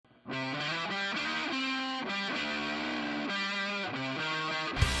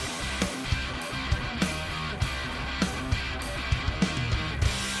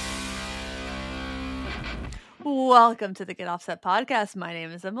Welcome to the Get Offset podcast. My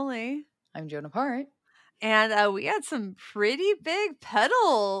name is Emily. I'm Jonah Part. And we had some pretty big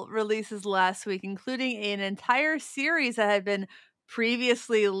pedal releases last week, including an entire series that had been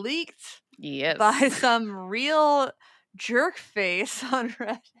previously leaked by Yes. some real jerk face on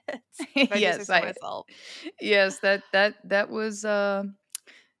Reddit. If I do say so myself. Yes, that was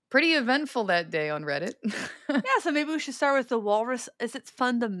pretty eventful that day on Reddit. Yeah, so maybe we should start with the Walrus. Is it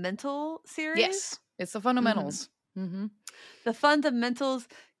Fundamental series? Yes, it's the fundamentals. Mm-hmm. The Fundamentals,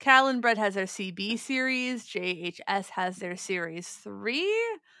 Cal and Brett has their CB series, JHS has their series 3,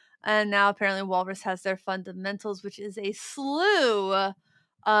 and now apparently Walrus has their Fundamentals, which is a slew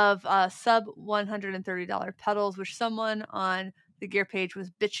of sub $130 pedals, which someone on the gear page was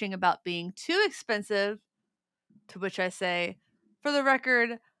bitching about being too expensive, to which I say, for the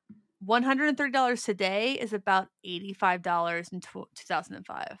record, $130 today is about $85 in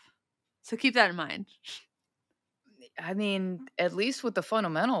 2005. So keep that in mind. I mean, at least with the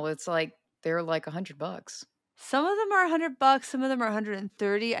fundamental, it's like they're like $100. Some of them are $100, some of them are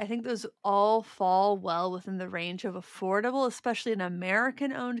 $130. I think those all fall well within the range of affordable, especially an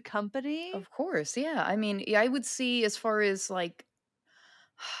American-owned company. Of course, yeah. I mean, I would see as far as like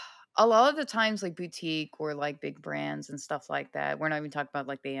a lot of the times like boutique or like big brands and stuff like that. We're not even talking about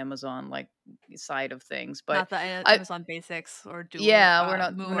like the Amazon like side of things, but Not the Amazon Basics or Dual. Yeah, we're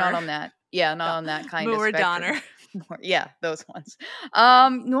not on that. Yeah, not on that kind of Moore spectrum. Donner. Yeah, those ones.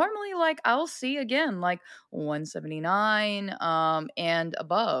 Normally like I'll see again like 179 and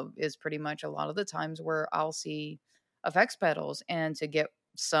above is pretty much a lot of the times where I'll see effects pedals, and to get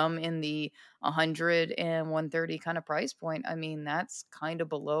some in the 100 and 130 kind of price point, I mean that's kind of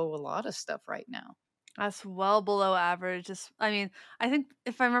below a lot of stuff right now. That's well below average. I think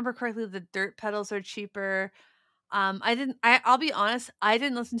if I remember correctly, the dirt pedals are cheaper. I'll be honest, I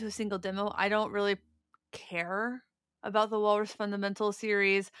didn't listen to a single demo. I don't really care about the Walrus Fundamental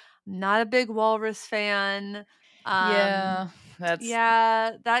series. I'm not a big Walrus fan. Yeah,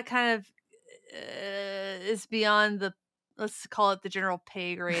 that kind of is beyond the, let's call it, the general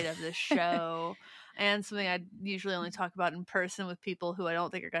pay grade of this show, and something I usually only talk about in person with people who I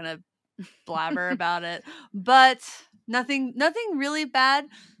don't think are gonna blabber about it. But nothing really bad.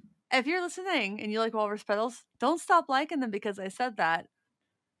 If you're listening and you like Walrus pedals, don't stop liking them because I said that.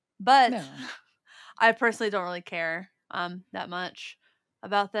 But no. I personally don't really care that much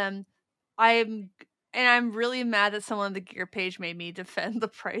about them. I'm really mad that someone on the gear page made me defend the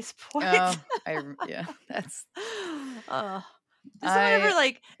price point. That's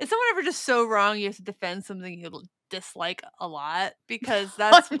is someone ever just so wrong you have to defend something you dislike a lot? Because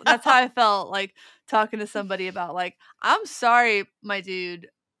that's how I felt like talking to somebody about, like, I'm sorry, my dude,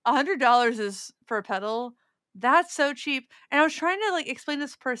 $100 is for a pedal. That's so cheap. And I was trying to like explain to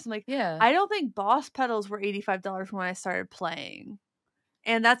this person, like, yeah. I don't think Boss pedals were $85 when I started playing,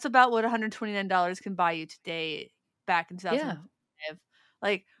 and that's about what $129 can buy you today back in 2005.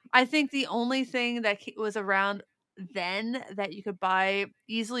 Like, I think the only thing that was around then that you could buy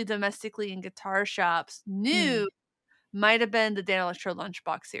easily domestically in guitar shops new might have been the Dan Electro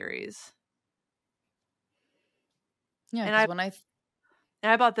Lunchbox series. Yeah, because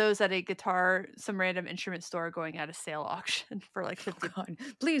I bought those at some random instrument store going at a sale auction for like $50. God,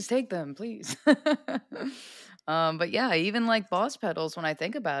 please take them, please. But yeah, even like Boss pedals, when I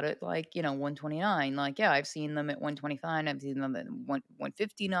think about it, like, 129, like, yeah, I've seen them at 125, I've seen them at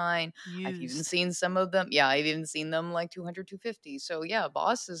 159. I've even seen some of them. Yeah, I've even seen them like 200, 250. So yeah,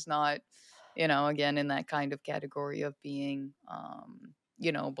 Boss is not, again, in that kind of category of being,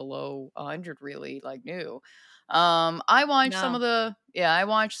 below 100 really, like, new. I watched I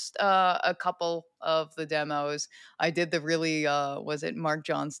watched a couple of the demos. I did the really was it Mark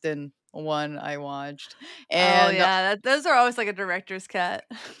Johnston one I watched. And those are always like a director's cut.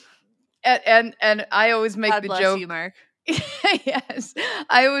 And I always make God the bless joke. You, Mark. Yes,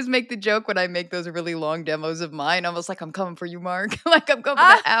 I always make the joke when I make those really long demos of mine. I was like, I'm coming for you, Mark. Like, I'm coming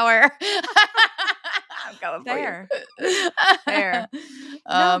for the hour. I'm coming Fair. for you. Fair.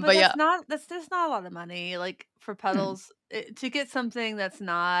 No, but that's just not a lot of money, like, for pedals. To get something that's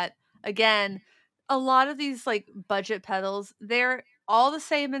not, again, a lot of these like budget pedals, they're all the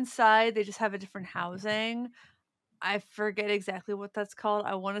same inside, they just have a different housing. I forget exactly what that's called.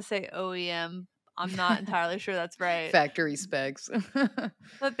 I want to say OEM. I'm not entirely sure that's right. Factory specs.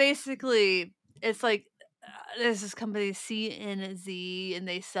 But basically, it's like there's this company CNZ, and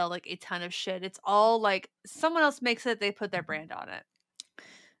they sell like a ton of shit. It's all like someone else makes it, they put their brand on it.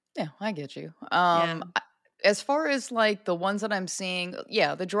 Yeah, I get you. as far as like the ones that I'm seeing,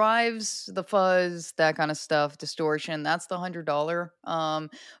 yeah, the drives, the fuzz, that kind of stuff, distortion, that's the $100.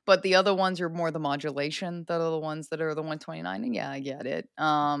 But the other ones are more the modulation that are the ones that are the 129. And yeah, I get it.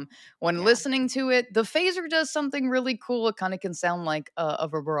 When Yeah. listening to it, the phaser does something really cool. It kind of can sound like a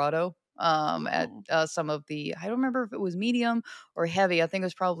vibrato. At Oh. some of the, I don't remember if it was medium or heavy. I think it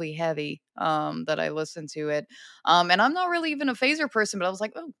was probably heavy. That I listened to it. And I'm not really even a phaser person, but I was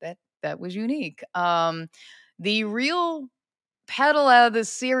like, oh, that was unique. The real pedal out of this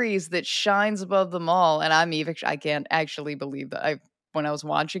series that shines above them all, and I can't actually believe that when I was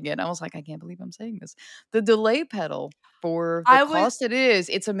watching it, I was like, I can't believe I'm saying this. The delay pedal for the I was cost it is,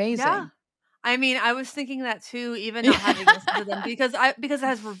 it's yeah. amazing. I mean, I was thinking that too, even not having Yeah. listened to them because it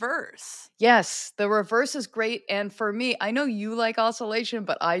has reverse. Yes, the reverse is great, and for me, I know you like oscillation,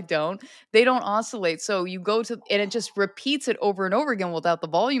 but I don't. They don't oscillate, so you go to and it just repeats it over and over again without the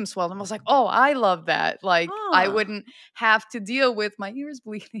volume swell, and I was like, "Oh, I love that." Like, I Huh. wouldn't have to deal with my ears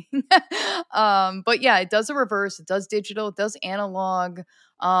bleeding. But yeah, it does a reverse, it does digital, it does analog.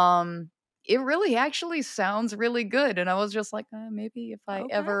 Um, it really actually sounds really good, and I was just like, maybe if I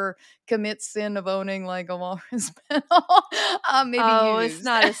Okay. ever commit sin of owning, like, a Walrus pedal, maybe Oh, it's use.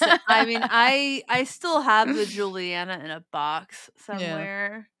 not a sin. I mean, I still have the Juliana in a box Yeah.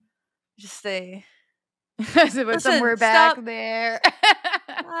 somewhere. Just say, It was listen, somewhere back stop. there.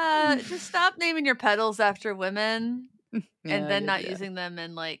 Just stop naming your pedals after women, and Yeah, I then did, not yeah. using them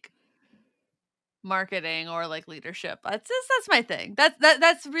in like marketing or like leadership. That's my thing.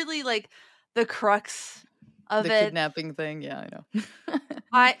 That's really like the crux of The it. kidnapping thing, yeah, I know.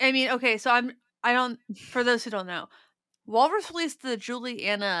 I mean, okay, so I don't for those who don't know, Walrus released the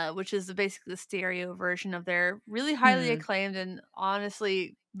Juliana, which is basically the stereo version of their really highly Hmm. acclaimed and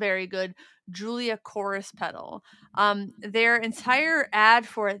honestly very good Julia chorus pedal. Their entire ad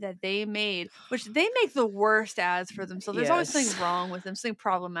for it that they made, which they make the worst ads for themselves. There's always something Yes. wrong with them, something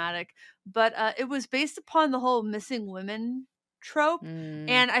problematic. But it was based upon the whole missing women trope, Mm,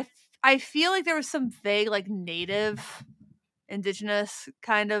 and I feel like there was some vague like native indigenous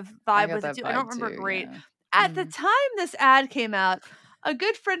kind of I vibe got with it that too. I don't vibe remember too, great. yeah. At the Mhm. time this ad came out, a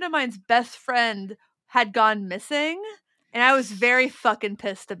good friend of mine's best friend had gone missing, and I was very fucking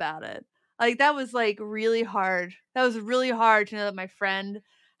pissed about it. Like that was like really hard. That was really hard to know that my friend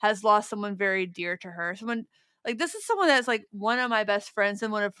has lost someone very dear to her. Someone like this is someone that's like one of my best friends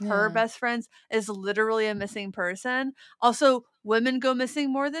and one of her Yeah. best friends is literally a missing person. Also, women go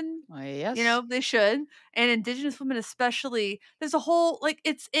missing more than Yes. they should, and indigenous women especially. There's a whole like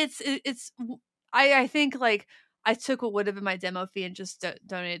I think like I took what would have been my demo fee and just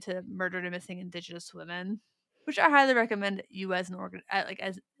donated to murdered and missing indigenous women, which I highly recommend you as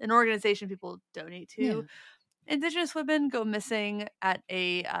as an organization people donate to. Yeah. Indigenous women go missing at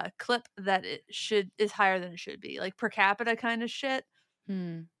a clip that is higher than it should be, like per capita kind of shit.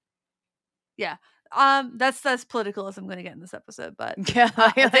 Hmm. Yeah. That's political as I'm gonna get in this episode, but, Yeah,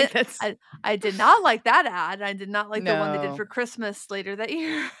 I I like did that's I did not like that ad, I did not like the one they did no. for Christmas later that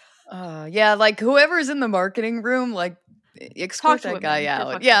year. Yeah, like, whoever's in the marketing room, like, Talk escort to that guy women, for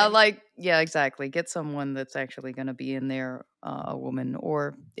out. fuck's Yeah, sake. like yeah, exactly. Get someone that's actually gonna be in there, a woman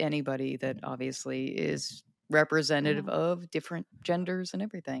or anybody that obviously is representative Mhm. of different genders and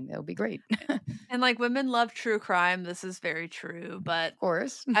everything. That would be great. And, like, women love true crime, this is very true, but Of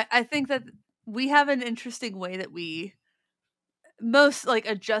course. I think that we have an interesting way that most, like,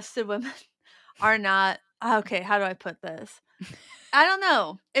 adjusted women are not okay, how do I put this? I don't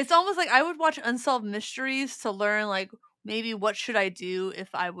know. It's almost like I would watch Unsolved Mysteries to learn, like, maybe what should I do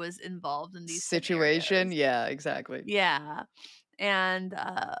if I was involved in these Situation, scenarios. yeah, exactly. Yeah. And,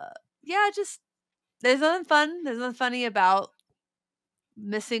 yeah, just there's nothing funny about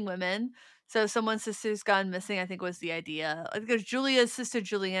missing women. So someone's sister's gone missing, I think was the idea. Like, because Julia's sister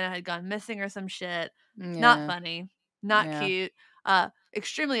Juliana had gone missing or some shit. Not Yeah, funny, not yeah. cute,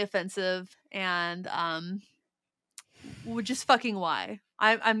 extremely offensive, and, just fucking why.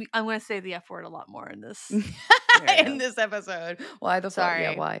 I'm gonna say the F word a lot more in this In scenario. this episode. Why the fuck? Yeah,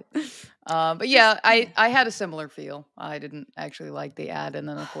 Sorry. why? But Just yeah, I had a similar feel. I didn't actually like the ad, and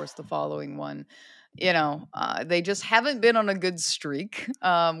then of course the following one. They just haven't been on a good streak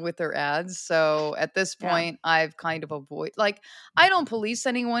with their ads. So at this yeah. point, I've kind of avoid like I don't police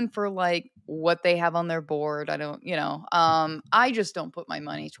anyone for like what they have on their board. I don't, I just don't put my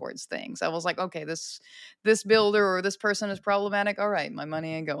money towards things. I was like, okay, this builder or this person is problematic. All right, my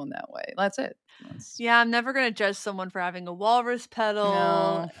money ain't going that way. That's it. That's Yeah, I'm never gonna judge someone for having a walrus pedal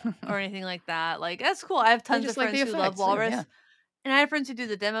no. or anything like that. Like, that's cool. I have I tons just of like the friends who love effects too. Yeah. walrus, and I have friends who do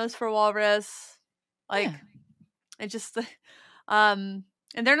the demos for walrus. Yeah. Like, it just um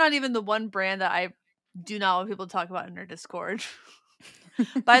and they're not even the one brand that I do not want people to talk about in our Discord.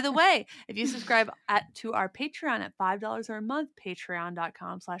 By the way, if you subscribe to our Patreon at $5 or a month,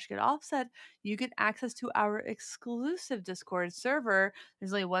 patreon.com/getoffset, you get access to our exclusive Discord server.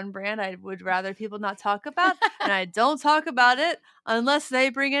 There's only one brand I would rather people not talk about, and I don't talk about it unless they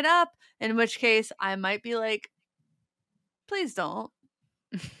bring it up, in which case I might be like, please don't.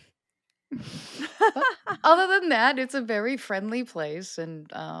 But other than that, it's a very friendly place,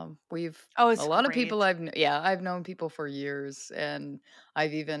 and we've it's a lot of great. people I've known people for years, and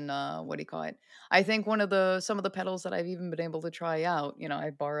I've even what do you call it? I think some of the pedals that I've even been able to try out,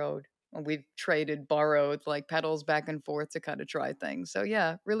 we've borrowed like pedals back and forth to kind of try things. So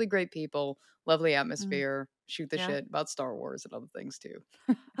yeah, really great people, lovely atmosphere, shoot the Yeah. shit about Star Wars and other things too.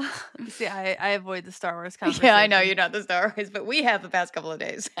 See, I avoid the Star Wars conversation. Yeah, I know you're not the Star Wars, but we have the past couple of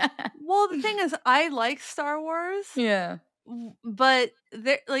days. Well, the thing is, I like Star Wars. Yeah. But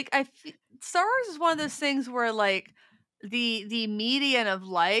Star Wars is one of those things where like the median of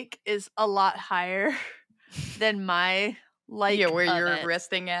like is a lot higher than my like. Yeah, where you're it.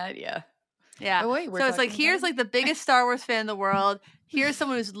 resting at, yeah. Yeah. Oh, wait, so it's like here's like the biggest Star Wars fan in the world. Here's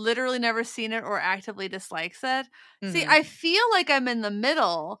someone who's literally never seen it or actively dislikes it. See, I feel like I'm in the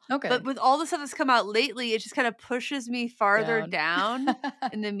middle. Okay. But with all the stuff that's come out lately, it just kind of pushes me farther down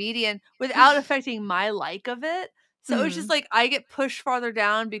in the median without affecting my like of it. So it's just like I get pushed farther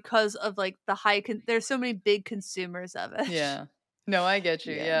down because of like the high. There's so many big consumers of it. Yeah. No, I get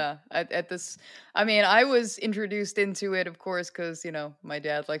you. Yeah. I was introduced into it, of course, because, my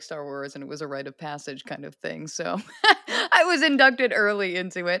dad likes Star Wars and it was a rite of passage kind of thing. So I was inducted early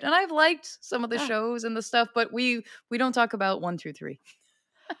into it. And I've liked some of the shows and the stuff, but we don't talk about 1 through 3.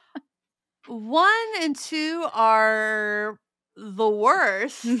 1 and 2 are the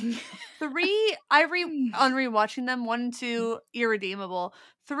worst. 3, on rewatching them, 1 and 2, irredeemable.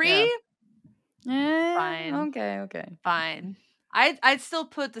 3, fine. Okay. Fine. I'd still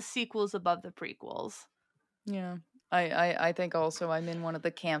put the sequels above the prequels. Yeah. I think also I'm in one of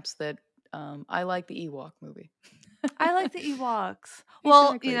the camps that I like the Ewok movie. I like the Ewoks.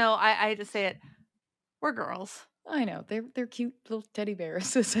 Well, Exactly. I hate to say it. We're girls. I know. They're cute little teddy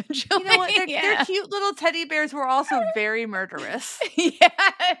bears, essentially. You know what? They're cute little teddy bears who are also very murderous.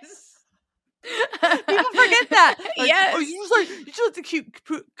 Yes. People forget that. Like, yes. Oh, you just like the cute.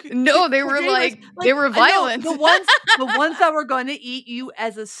 No, they were like they were violent. The ones that were going to eat you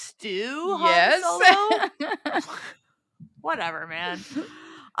as a stew. Yes. Whatever, man.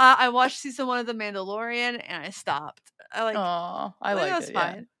 I watched season 1 of The Mandalorian and I stopped. I liked it was it.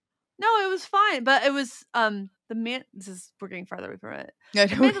 fine. Yeah. No, it was fine, but it was we're getting farther away from it. The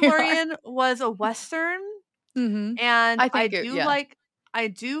Mandalorian was a Western, and I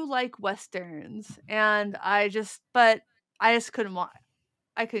do like Westerns, and I just couldn't watch.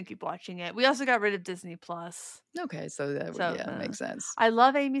 I couldn't keep watching it. We also got rid of Disney Plus. Okay, so that makes sense. I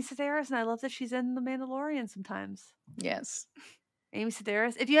love Amy Sedaris, and I love that she's in The Mandalorian sometimes. Yes. Amy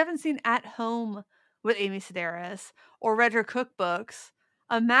Sedaris. If you haven't seen At Home with Amy Sedaris or read her cookbooks,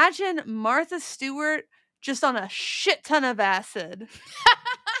 imagine Martha Stewart just on a shit ton of acid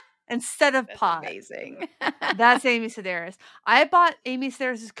instead of pot. Amazing. That's Amy Sedaris. I bought Amy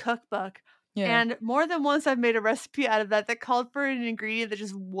Sedaris' cookbook, and more than once I've made a recipe out of that called for an ingredient that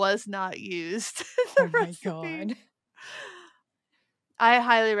just was not used. Oh my god. I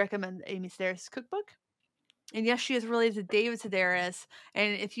highly recommend Amy Sedaris' cookbook. And yes, she is related to David Sedaris.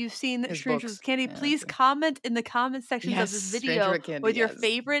 And if you've seen Strangers with Candy, please comment in the comment section of this video with your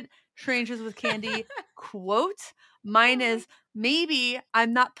favorite Strangers with Candy quote. Mine is, maybe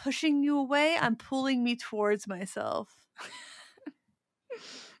I'm not pushing you away, I'm pulling me towards myself.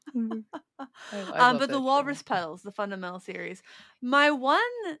 But the Walrus pedals, the fundamental series. My one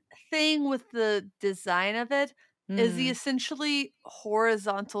thing with the design of it is the essentially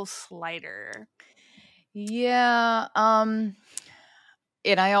horizontal slider. Yeah. And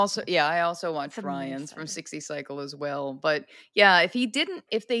I also watched Ryan's from 60 Cycle as well. But yeah,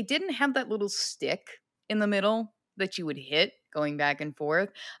 if they didn't have that little stick in the middle that you would hit going back and forth,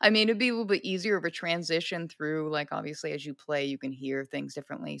 I mean, it'd be a little bit easier of a transition through. Like, obviously, as you play, you can hear things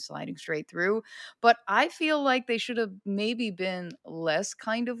differently sliding straight through. But I feel like they should have maybe been less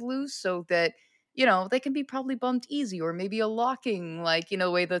kind of loose so that, they can be probably bumped easy, or maybe a locking, like,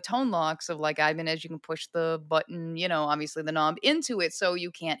 way the tone locks of like Ibanez, you can push the button, obviously the knob into it so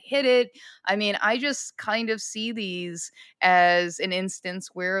you can't hit it. I mean, I just kind of see these as an instance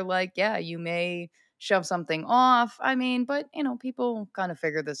where like, yeah, you may shove something off. I mean, but people kind of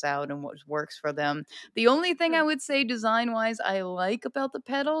figure this out and what works for them. The only thing I would say design-wise I like about the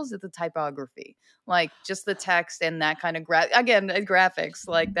pedals is the typography. Like just the text and that kind of graphics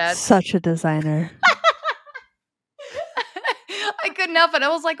like that. Such a designer. I couldn't help it. I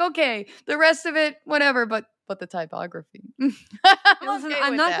was like, okay, the rest of it, whatever, but the typography. Hey, I'm listen, okay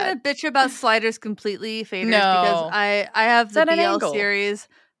I'm with not that. gonna bitch about sliders completely, faders, because No. I have It's the at an BL angle. series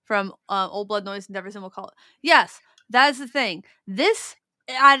from Old Blood Noise and Never Will Call it. Yes, that is the thing. This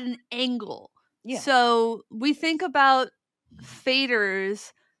at an angle. Yeah. So we think about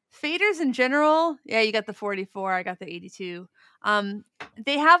faders. Faders in general, yeah, you got the 44, I got the 82.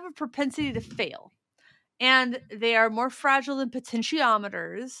 They have a propensity to fail. And they are more fragile than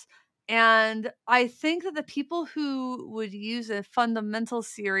potentiometers. And I think that the people who would use a fundamental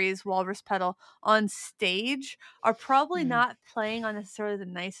series Walrus pedal on stage are probably Mhm. not playing on necessarily the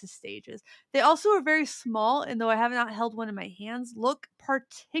nicest stages. They also are very small, and though I have not held one in my hands, look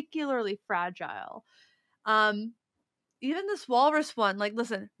particularly fragile. Um, Even this Walrus one, like,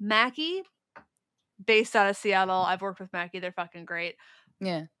 listen, Mackie, based out of Seattle, I've worked with Mackie, they're fucking great.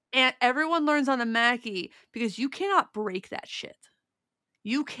 Yeah. And everyone learns on a Mackie because you cannot break that shit.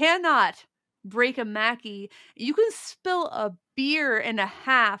 You cannot break a Mackie. You can spill a beer and a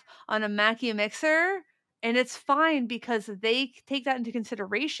half on a Mackie mixer, and it's fine because they take that into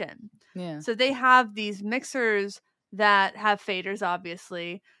consideration. Yeah. So they have these mixers that have faders,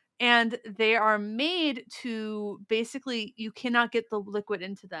 obviously, and they are made to basically, you cannot get the liquid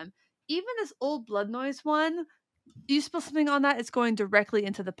into them. Even this Old Blood Noise one, you spill something on that, it's going directly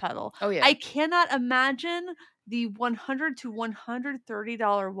into the pedal. Oh yeah. I cannot imagine the $100 to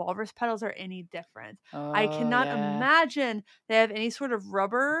 $130 Walrus pedals are any different. I Oh cannot yeah. imagine they have any sort of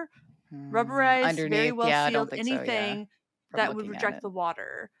rubberized, very Underneath, well yeah, I don't sealed think so, yeah, anything from that would looking at reject it. the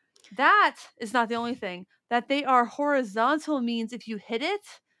water. That is not the only thing. That they are horizontal means if you hit it,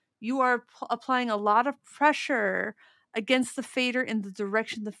 you are applying a lot of pressure against the fader in the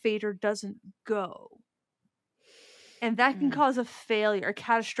direction the fader doesn't go. And that can Mm. cause a failure, a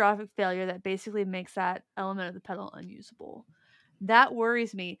catastrophic failure that basically makes that element of the pedal unusable. That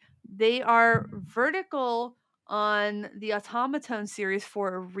worries me. They are vertical on the automaton series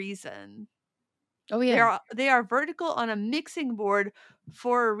for a reason. Oh yeah. They are vertical on a mixing board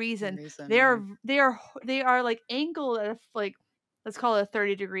for a For a reason. reason, They yeah. are they are they are like angled at like, let's call it a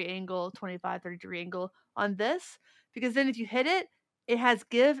 30-degree angle, 25, 30-degree angle on this, because then if you hit it, it has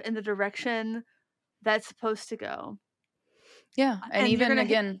give in the direction that's supposed to go. Yeah, and And you're even gonna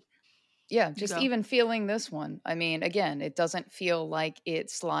hit. again, yeah, You just go. even feeling this one. I mean, again, it doesn't feel like it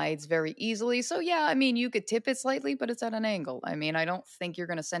slides very easily. So yeah, I mean, you could tip it slightly, but it's at an angle. I mean, I don't think you're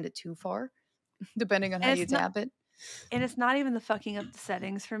going to send it too far depending on how And you it's not tap it. and it's not even the fucking up the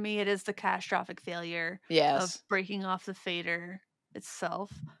settings for me, it is the catastrophic failure of Yes. breaking off the fader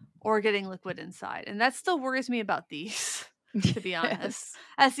itself or getting liquid inside, and that still worries me about these, to be honest. Yes.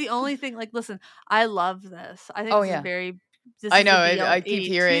 That's the only thing, like, listen, I love this. I think Oh yeah. this I is know. the I keep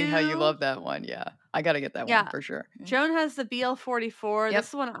hearing how you BL82. love that one. Yeah. I got to get that one Yeah. for sure. Joan has the BL44. This Yep.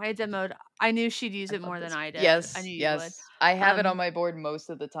 is the one I demoed. I knew she'd use I it love more than this. I did. I Yes, knew you would. yes. I have it on Um, my board most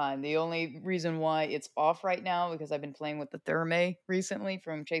of the time. The only reason why it's off right now because I've been playing with the Therme recently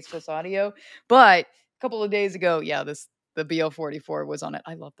from Chase Plus Audio. But a couple of days ago, yeah, the BL44 was on it.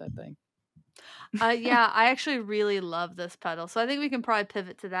 I love that thing. yeah, I actually really love this pedal. So I think we can probably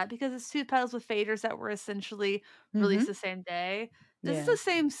pivot to that because it's two pedals with faders that were essentially released Mhm. the same day. This is Yeah. the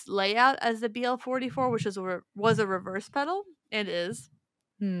same layout as the BL44, which is was a reverse pedal and is.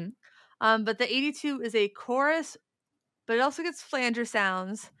 Hmm. But the 82 is a chorus, but it also gets flanger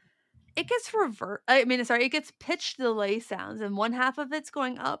sounds. It gets it gets pitch delay sounds, and one half of it's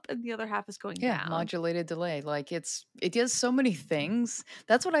going up and the other half is going Yeah, down. modulated delay. Like it does so many things.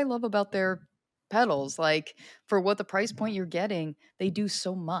 That's what I love about their pedals. Like for what the price point you're getting, they do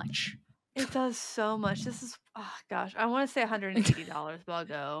so much. It does so much. This is, oh gosh, I want to say $180, but I'll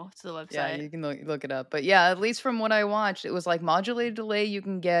go to the Yeah, website. you can look it up. But yeah, at least from what I watched, it was like modulated delay. You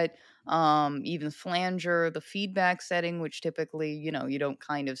can get even flanger, the feedback setting, which typically, you don't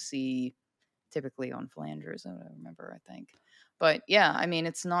kind of see typically on flangers. I don't remember, I think. But yeah, I mean,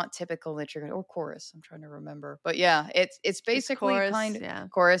 it's not typical that you're gonna or chorus. I'm trying to remember. But yeah, it's It's basically chorus, kind of yeah.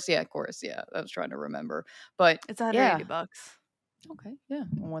 chorus, yeah. I was trying to remember. But It's 180 yeah, bucks. okay, yeah. So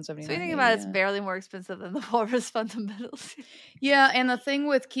you 179, think 80, about it, it's yeah. barely more expensive than the Walrus Fundamentals. Yeah, and the thing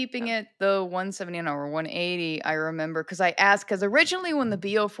with keeping Yeah. it the 179 or 180, I remember because I asked because originally when the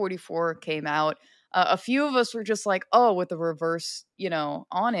BO44 came out, a few of us were just like, "Oh, with the reverse,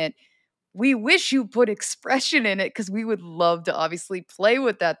 on it, we wish you put expression in it because we would love to obviously play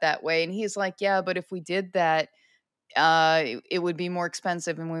with that way." And he's like, "Yeah, but if we did that, it would be more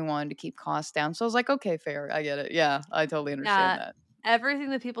expensive, and we wanted to keep costs down." So I was like, "Okay, fair, I get it. Yeah, I totally understand Yeah, that." everything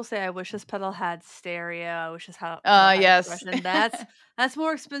that people say, "I wish this pedal had stereo, I wish this pedal had Yes. expression," that's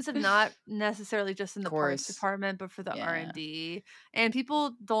more expensive, not necessarily just in the parts Course. department, but for the Yeah. R&D, and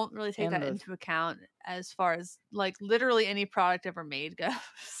people don't really take And that the into account as far as, like, literally any product ever made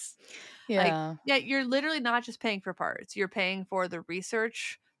goes. Like, yeah. yeah, you're literally not just paying for parts, you're paying for the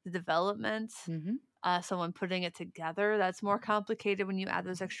research, the development, Mhm. someone putting it together. That's more complicated when you add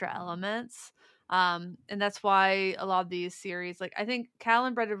those extra elements. And that's why a lot of these series, like I think Cal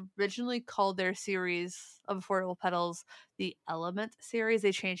and Brett originally called their series of affordable pedals the Element series.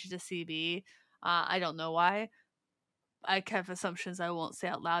 They changed it to CB. I don't know why. I have assumptions I won't say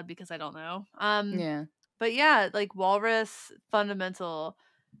out loud because I don't know. Yeah. But yeah, like Walrus, Fundamental,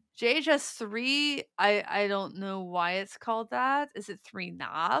 JHS3, I don't know why it's called that. Is it 3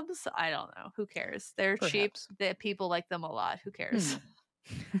 knobs? I don't know. Who cares? They're cheap. Perhaps. The people like them a lot. Who cares?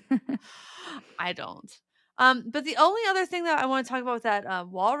 Hmm. I don't. But the only other thing that I want to talk about with that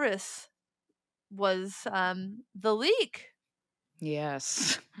Walrus was the leak.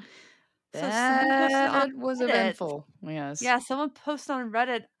 Yes. So someone posted on That was Reddit. eventful. Yes. Yeah, someone posted on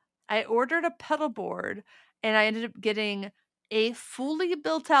Reddit, I ordered a pedal board and I ended up getting a fully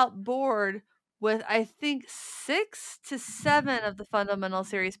built out board with I think 6 to 7 of the Fundamental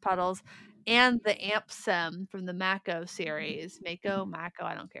series pedals and the amp sem from the Mako series. Mako,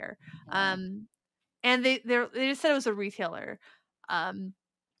 I don't care. Wow. Um, and they just said it was a retailer. Um,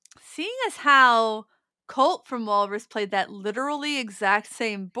 Seeing as how Colt from Walrus played that literally exact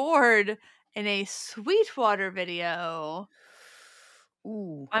same board in a Sweetwater video,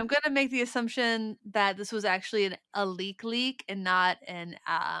 Ooh. I'm gonna make the assumption that this was actually a leak and not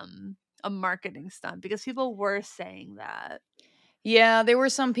a marketing stunt because people were saying that. Yeah, there were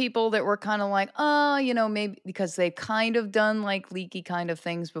some people that were kinda like, "Oh," maybe because they've kind of done, like, leaky kind of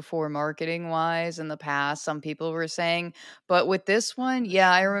things before marketing-wise in the past, some people were saying. But with this one,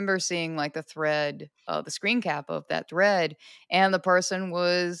 yeah, I remember seeing, like, the thread, the screen cap of that thread, and the person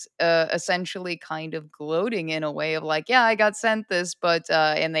was, essentially kind of gloating in a way of like, "Yeah, I got sent this, but"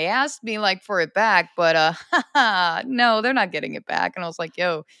 and they asked me, like, for it back, but, no, they're not getting it back. And I was like,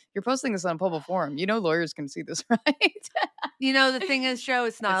 "Yo, you're posting this on a public forum. You know lawyers can see this, right?" You know, the thing is, Joe,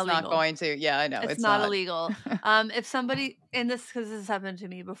 it's not It's not illegal. going to. Yeah, I know, It's it's not not. illegal. If somebody and this because this has happened to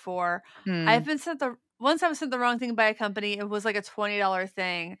me before, Hmm, I've been sent the once I was sent the wrong thing by a company, it was like a $20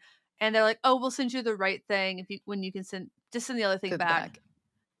 thing, and they're like, "Oh, we'll send you the right thing if you when you can send the other thing to the back." back.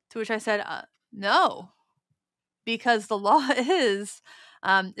 To which I said, no, because the law is,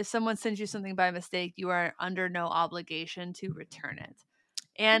 if someone sends you something by mistake, you are under no obligation to return it.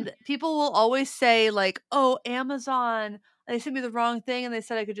 Hmm. And people will always say like, "Oh, Amazon, they sent me the wrong thing and they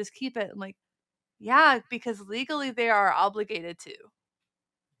said I could just keep it." I'm like, "Yeah, because legally they are obligated to."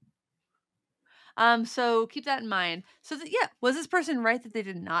 So keep that in mind. So yeah, was this person right that they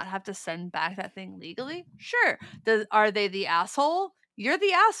did not have to send back that thing legally? Sure. Are they the asshole? You're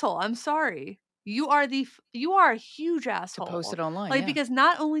the asshole. I'm sorry. You are a huge To post asshole. it online, Like yeah. because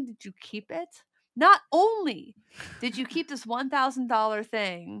not only did you keep it, not only did you keep this $1,000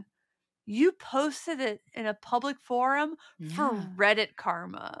 thing, you posted it in a public forum for Yeah. Reddit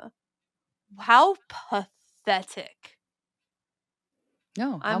karma. How pathetic.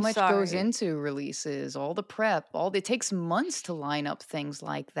 No, how I'm much goes sorry. into releases, all the prep, all it takes months to line up things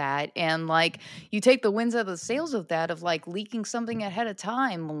like that. And like you take the wins out of the sails of that, of like leaking something ahead of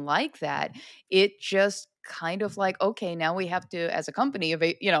time like that. It just kind of like, okay, now we have to, as a company,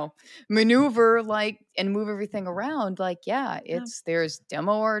 maneuver like and move everything around. Like, yeah, Yeah. there's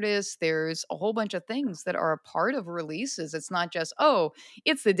demo artists, there's a whole bunch of things that are a part of releases. It's not just, oh,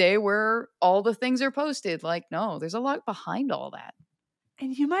 it's the day where all the things are posted. Like, no, there's a lot behind all that.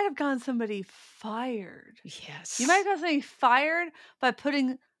 And you might have gotten somebody fired. You might have Yes. gotten somebody fired by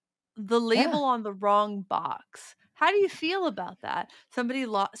putting the Yeah. label on the wrong box. How do you feel about that? Somebody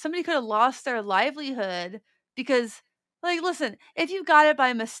could have lost their livelihood because like listen, if you got it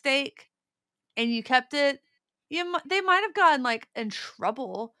by mistake and you kept it, they might have gotten like in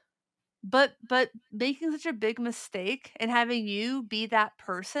trouble. But making such a big mistake and having you be that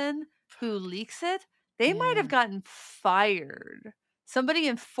person who leaks it, they might Yeah. have gotten fired. Somebody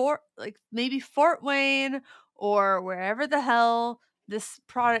in maybe Fort Wayne or wherever the hell this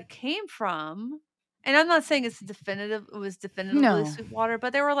product came from. And I'm not saying it was definitively No. Sweetwater,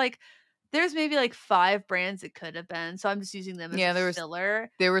 but there were like there's maybe like 5 brands it could have been. So I'm just using them as a Yeah,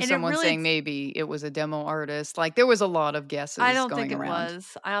 filler. there was And it someone really saying maybe it was a demo artist. Like, there was a lot of I guesses don't think going it around.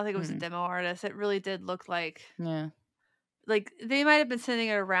 was. I don't think it was a Mm. demo artist. It really did look Yeah. like, they might have been sending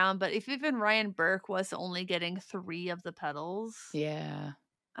it around, but if even Ryan Burke was only getting 3 of the pedals, Yeah.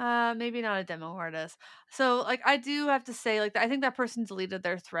 Maybe not a demo artist. So, like, I do have to say, like, I think that person deleted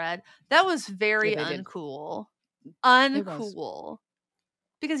their thread. That was Yeah, very they did. uncool. It was. Uncool.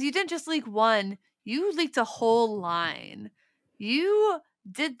 Because you didn't just leak one, you leaked a whole line. You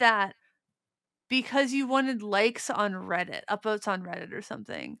did that because you wanted likes on Reddit, upvotes on Reddit or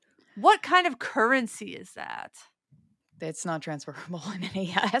something. What kind of currency is that? It's not transferable in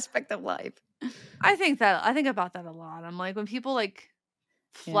any aspect of life. I think about that a lot. I'm like, when people, like,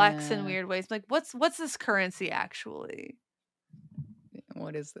 flex in Yeah. weird ways, I'm like, what's this currency actually?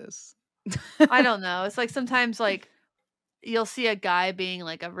 What is this? I don't know. It's like sometimes, like, you'll see a guy being,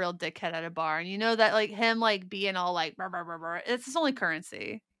 like, a real dickhead at a bar, and you know that, like, him, like, being all, like, "Brr, brr, brr, brr," it's his only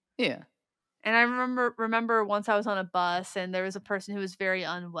currency. Yeah. And I remember once I was on a bus, and there was a person who was very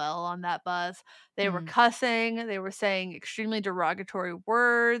unwell on that bus. They were Mm. cussing, they were saying extremely derogatory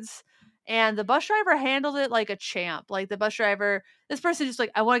words, and the bus driver handled it like a champ. Like, the bus driver, this person just like,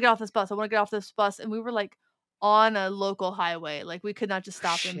 "I wanna get off this bus, I wanna get off this bus," and we were, like, on a local highway, like, we could not just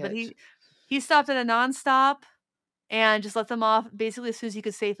stop him, but Shit. he stopped at a nonstop and just let them off basically as soon as he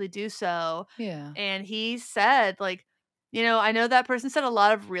could safely do so. Yeah. And he said, like, I know that person said a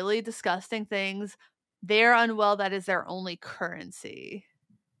lot of really disgusting things. They're unwell. That is their only currency.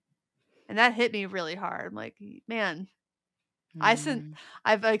 And that hit me really hard. I'm like, Man, I sent, Mm.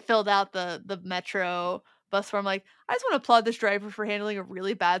 I've like filled out the metro bus where I'm like, I just want to applaud this driver for handling a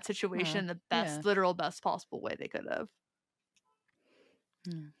really bad situation Oh, in the yeah. best, literal best possible way they could have.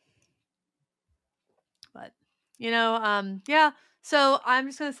 Mm. But, yeah. So I'm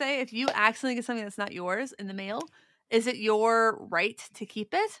just gonna say, if you accidentally get something that's not yours in the mail, is it your right to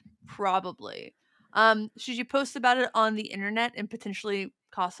keep it? Probably. Should you post about it on the internet and potentially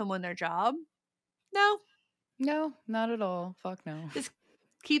cost someone their job? No. No, not at all. Fuck no. Just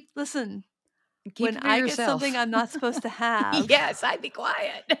listen. Keep When it for I get something yourself. I'm not supposed to have, Yes, I'd be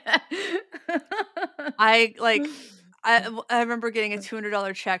quiet. I like I remember getting a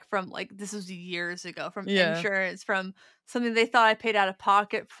 $200 check from, like, this was years ago, from Yeah. insurance, from something they thought I paid out of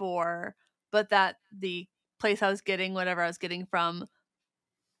pocket for, but that the place I was getting whatever I was getting from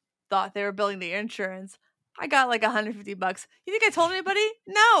thought they were billing the insurance. I got like $150. You think I told anybody?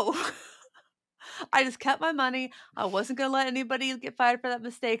 No. I just kept my money. I wasn't gonna let anybody get fired for that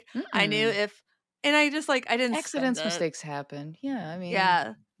mistake. I knew Mm-mm. if and I just, like, I didn't spend Accidents, it. mistakes happen. Yeah, I mean,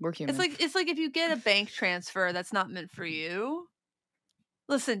 Yeah. we're human. It's like if you get a bank transfer that's not meant for you.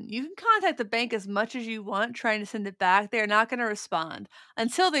 Listen, you can contact the bank as much as you want trying to send it back. They're not going to respond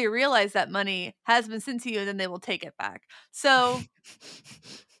until they realize that money has been sent to you, and then they will take it back. So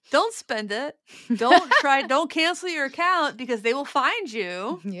don't spend it. Don't cancel your account because they will find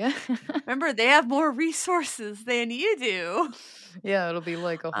you. Yeah. Remember, they have more resources than you do. Yeah, it'll be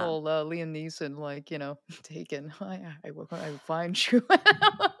like a Uh, whole, Liam Neeson, like, taken. I will find you.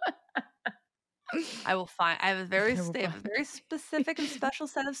 I have a very, I will they have a find very specific and special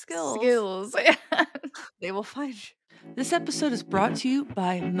set of skills. skills. They will find you. This episode is brought to you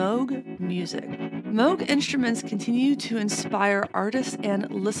by Moog Music. Moog instruments continue to inspire artists and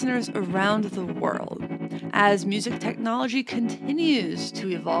listeners around the world. As music technology continues to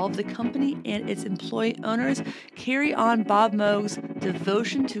evolve, the company and its employee owners carry on Bob Moog's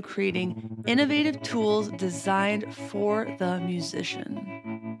devotion to creating innovative tools designed for the musician.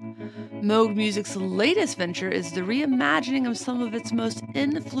 Moog Music's latest venture is the reimagining of some of its most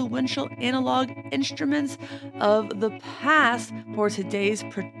influential analog instruments of the past for today's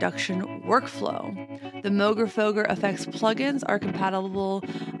production workflow. The Moog Effects plugins are compatible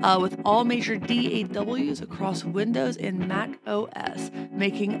with all major DAWs across Windows and Mac OS,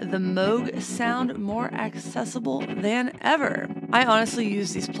 making the Moog sound more accessible than ever. I honestly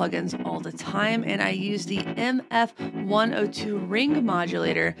use these plugins all the time, and I use the MF102 ring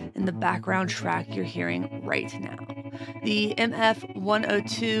modulator in the background track you're hearing right now. The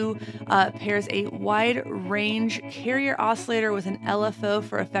MF102 pairs a wide range carrier oscillator with an LFO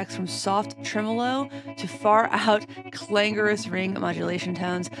for effects from soft tremolo to far out clangorous ring modulation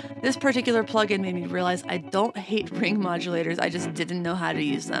tones. This particular plugin made me realize I don't hate ring modulators, I just didn't know how to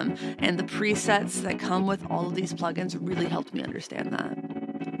use them. And the presets that come with all of these plugins really helped me understand that.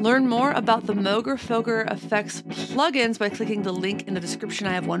 Learn more about the Moog Effects plugins by clicking the link in the description.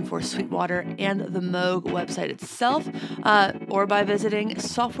 I have one for Sweetwater and the Moog website itself, or by visiting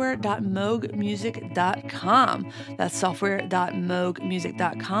software.moogmusic.com. That's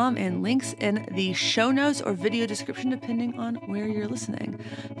software.moogmusic.com, and links in the show notes or video description depending on where you're listening.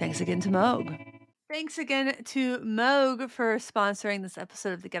 Thanks again to Moog. Thanks again to Moog for sponsoring this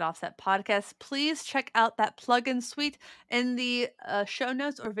episode of the Get Offset podcast. Please check out that plugin suite in the show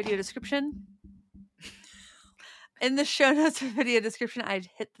notes or video description. in the show notes for video description, I'd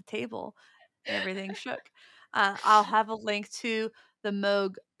hit the table and everything shook. I'll have a link to the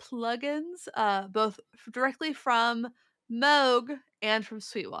Moog plugins, both directly from Moog and from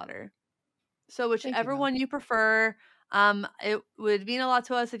Sweetwater. So Thank you, whichever Mo. one you prefer, it would mean a lot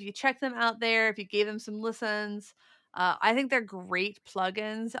to us if you check them out there, if you gave them some listens. I think they're great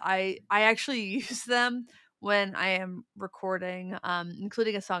plugins. I actually use them when I am recording,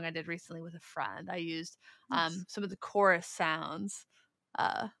 including a song I did recently with a friend. I used Nice. some of the chorus sounds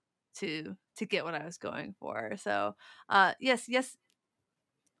uh, to get what I was going for. So yes.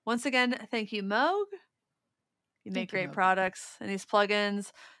 Once again, thank you, Moog. You make Thank you, great Mo. products, and these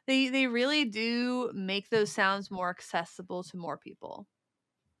plugins, they really do make those sounds more accessible to more people.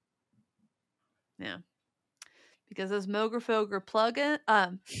 Yeah. Because those Moger Foger plugin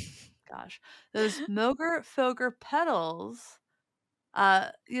those Moger Foger pedals,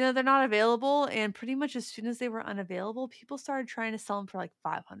 they're not available, and pretty much as soon as they were unavailable, people started trying to sell them for like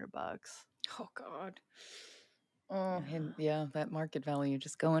 $500. Oh God. Oh, Yeah. and yeah, that market value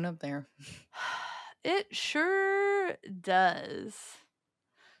just going up there. It sure does.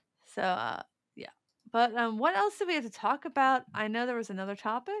 So, yeah. But what else did we have to talk about? I know there was another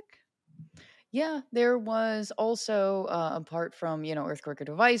topic. Yeah, there was also, apart from, Earthquaker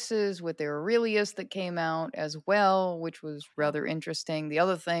Devices with their Aurelius that came out as well, which was Oh, rather interesting. The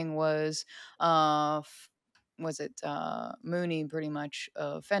other thing was, was it Mooney, pretty much,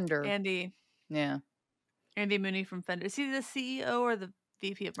 Fender. Andy Yeah, Andy Mooney from Fender. Is he the CEO or the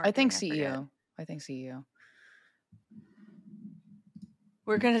VP of I think marketing? I forget. CEO. I think CEO.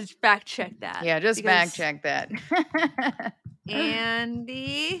 We're gonna fact check that Yeah, just back because check that.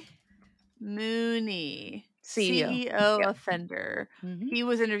 Andy Mooney, CEO. CEO Yeah. of Fender. hmm He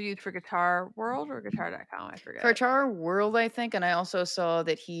was interviewed for Guitar World or Guitar.com. I For forget. Char World, I think, and I also saw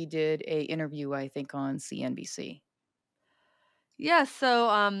that he did a interview, I think, on CNBC. Yeah,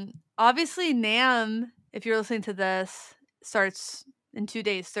 so obviously NAMM, if you're listening to this, starts in 2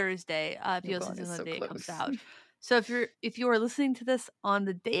 days, Thursday, if Oh you listen God, to this it's on the so day it comes close. out. So if you are listening to this on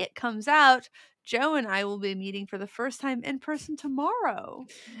the day it comes out, Joe and I will be meeting for the first time in person tomorrow.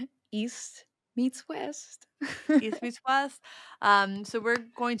 East meets West. East meets West. So we're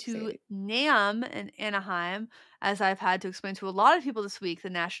going to Say NAMM in Anaheim, as I've had to explain to a lot of people this week, the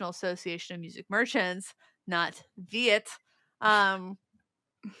National Association of Music Merchants, not Viet. Um,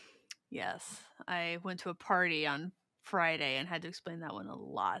 Yes, I went to a party on Friday and had to explain that one a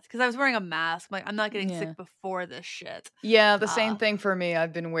lot because I was wearing a mask. Like, I'm not getting yeah. sick before this shit. Yeah, the Uh, same thing for me.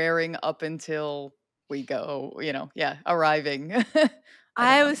 I've been wearing up until we go, yeah, arriving. I don't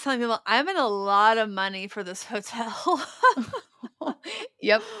I want was telling people I'm in a lot of money for this hotel. to.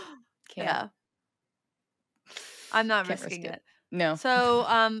 Yep. Can't Yeah, I'm not can't risking risk it. it. No. So,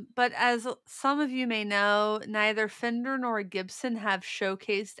 but as some of you may know, neither Fender nor Gibson have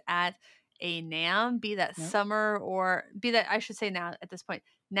showcased at a NAMM, be that Nope. summer or be that I should say now at this point,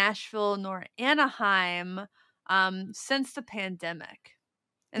 Nashville nor Anaheim, since the pandemic.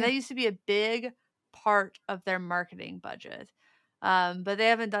 And Yeah. that used to be a big part of their marketing budget. But they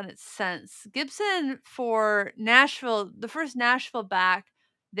haven't done it since. Gibson for Nashville, the first Nashville back,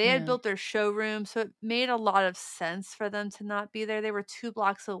 they had Yeah. built their showroom, so it made a lot of sense for them to not be there. They were 2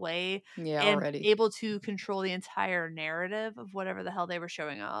 blocks away Yeah, and already. able to control the entire narrative of whatever the hell they were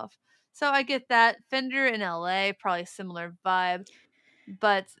showing off. So I get that. Fender in LA, probably similar vibe.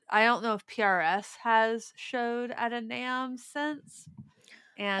 But I don't know if PRS has showed at a NAMM since,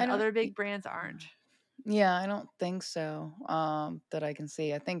 I and don't other big brands aren't. Yeah, I don't think so. That I can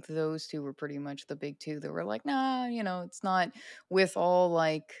see. I think those two were pretty much the big two that were like, nah, it's not with all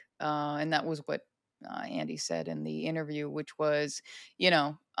like, and that was what Andy said in the interview, which was,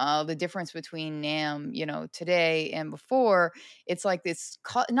 the difference between NAM, today and before. It's like it's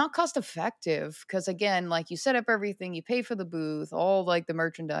not cost effective because again, like you set up everything, you pay for the booth, all like the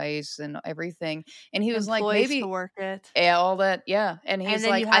merchandise and everything, and he was like, Employees to maybe. work it. Yeah, all that, yeah. And And he's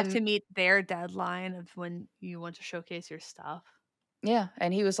then you like, have to meet their deadline of when you want to showcase your stuff. Yeah,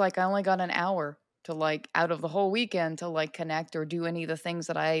 and he was like, "I only got an hour to, like out of the whole weekend to, like, connect or do any of the things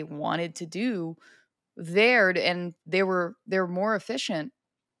that I wanted to do there," and they're more efficient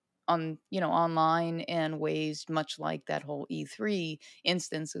on, online and ways much like that whole E3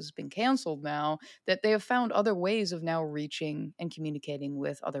 instance has been canceled now, that they have found other ways of now reaching and communicating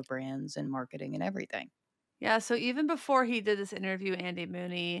with other brands and marketing and everything. Yeah, so even before he did this interview, Andy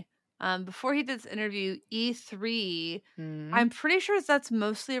Mooney, before he did this interview, E3, I'm Mhm. pretty sure that's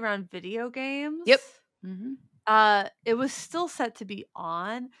mostly around video games. Yep. Mhm. It was still set to be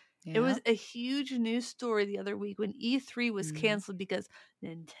on, It Yeah. was a huge news story the other week when E3 was Mhm. canceled because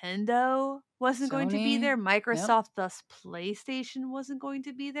Nintendo wasn't going to be there, Sony. Yep. Microsoft, thus PlayStation wasn't going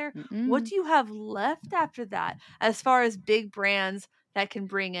to be there. What Mm-mm. do you have left after that as far as big brands that can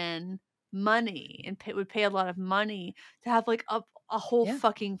bring in money and would pay a lot of money to have like a whole Yeah.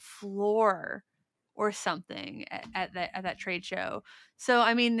 fucking floor or something at that trade show? So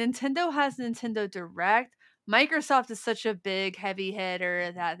I mean, Nintendo has Nintendo Direct. Microsoft is such a big heavy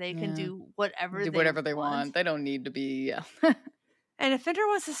hitter that they can Yeah. do whatever Do they whatever they want. want. They don't need to be, yeah. And if Fender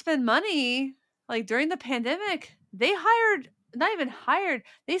wants to spend money, like during the pandemic, they hired, not even hired,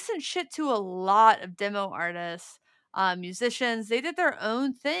 they sent shit to a lot of demo artists, musicians. They did their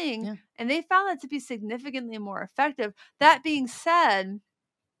own thing Yeah. and they found that to be significantly more effective. That being said,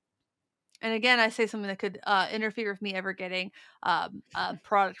 and again, I say something that could interfere with me ever getting a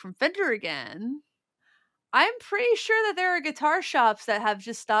product from Fender again. I'm pretty sure that there are guitar shops that have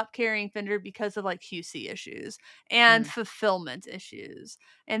just stopped carrying Fender because of like QC issues and Mm. fulfillment issues.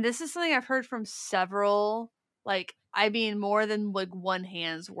 And this is something I've heard from several, like, I mean, more than like one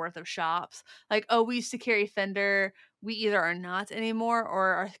hand's worth of shops. Like, oh, we used to carry Fender. We either are not anymore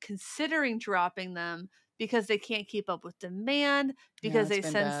or are considering dropping them because they can't keep up with demand, Yeah, because it's they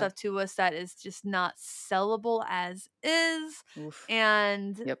been send bad. stuff to us that is just not sellable as is. Oof.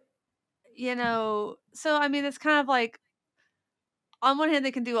 And Yep. so I mean, it's kind of like on one hand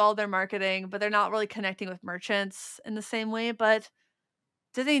they can do all their marketing, but they're not really connecting with merchants in the same way. But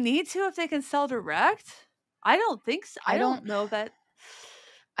do they need to if they can sell direct? I don't think so. I I don't don't know that.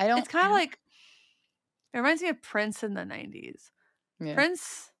 I don't It's kind I of don't like, it reminds me of Prince in the 90s. Yeah.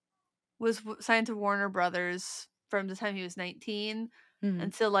 Prince was signed to Warner Brothers from the time he was 19 Mhm.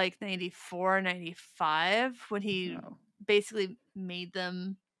 until like 94, 95, when he Oh. basically made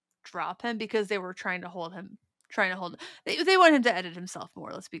them drop him because they were trying to hold they want him to edit himself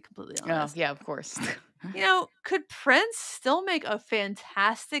more, let's be completely Oh, honest. yeah, of course. Could Prince still make a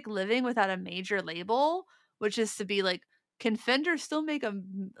fantastic living without a major label, which is to be like, can Fender still make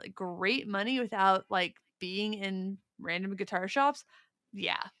like, great money without like being in random guitar shops?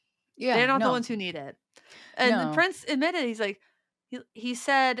 Yeah, they're Yeah, not the no. ones who need it. And then No. Prince admitted, he's like, he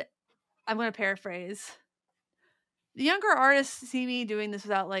said, I'm going to paraphrase. The younger artists see me doing this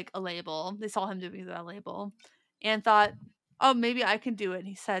without like a label. They saw him doing it without a label and thought, oh, maybe I can do it. And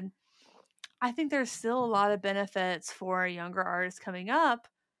he said, I think there's still a lot of benefits for younger artists coming up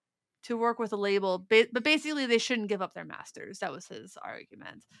to work with a label, but basically they shouldn't give up their masters. That was his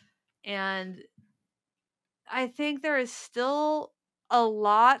argument. And I think there is still a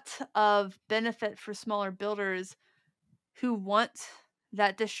lot of benefit for smaller builders who want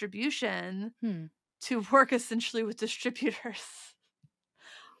that distribution Hmm. to work essentially with distributors.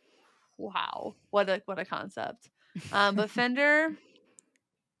 Wow, what a concept. But Fender,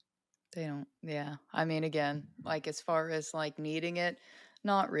 They don't, yeah. I mean, again, like as far as like needing it,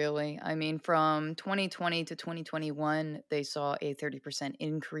 not really. I mean, from 2020 to 2021, they saw a 30%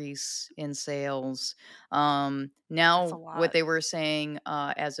 increase in sales. that's a Now, what lot. they were saying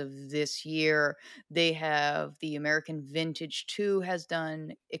as of this year, they have the American Vintage 2 has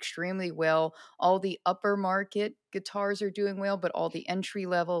done extremely well. All the upper market guitars are doing well, but all the entry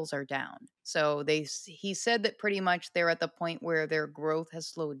levels are down. So he said that pretty much they're at the point where their growth has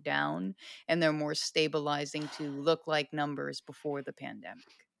slowed down and they're more stabilizing to look like numbers before the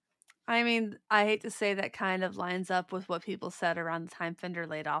pandemic. I mean, I hate to say that kind of lines up with what people said around the time Fender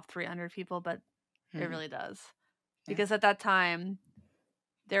laid off 300 people, but it Hmm. really does. Yeah. Because at that time,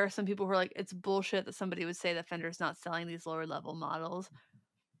 there are some people who are like, it's bullshit that somebody would say that Fender's not selling these lower level models.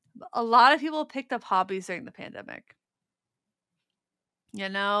 But a lot of people picked up hobbies during the pandemic,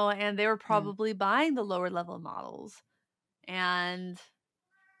 and they were Yeah. probably buying the lower level models. And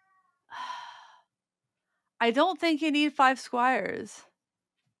I don't think you need 5 Squires.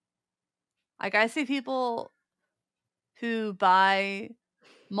 Like, I see people who buy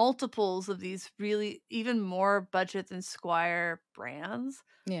multiples of these really even more budget than Squire brands,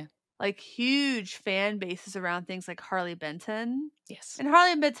 Yeah. like huge fan bases around things like Harley Benton. Yes. And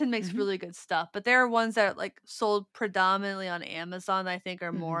Harley Benton makes Hmm. really good stuff, but there are ones that are like sold predominantly on Amazon that I think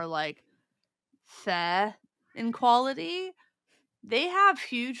are Hmm. more like fair in quality. They have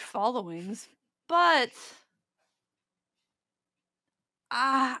huge followings, but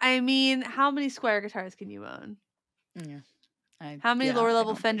I mean, how many Squire guitars can you own? Yeah. How many Yeah, lower I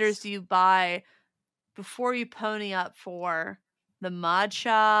level don't think Fenders so. do you buy before you pony up for the Mod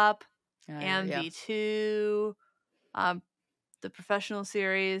Shop, Yeah. MV2, um, the Professional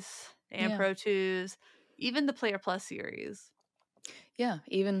series, and Yeah. Pro 2s, even the Player Plus series? Yeah,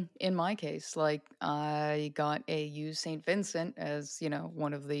 even in my case, like I got a used St. Vincent as,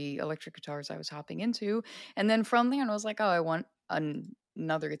 one of the electric guitars I was hopping into. And then from there, and I was like, oh, I want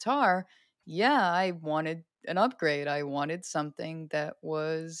another guitar. Yeah, I wanted an upgrade. I wanted something that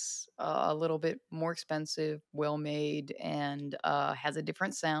was a little bit more expensive, well made, and has a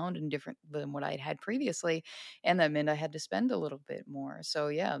different sound and different than what I'd had previously. And that meant I had to spend a little bit more. So,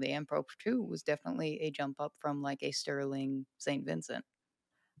 yeah, the Amp Pro 2 was definitely a jump up from like a Sterling St. Vincent.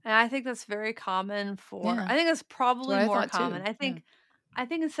 And I think that's very common for Yeah, I think that's that's what probably I more thought common. too. I Yeah. think I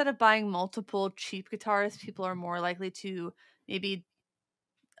think instead of buying multiple cheap guitars, people are more likely to maybe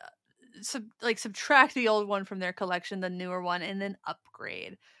subtract the old one from their collection, the newer one, and then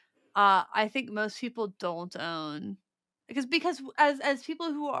upgrade. I think most people don't own because as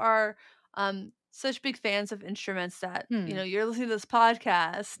people who are such big fans of instruments that Hmm. you're listening to this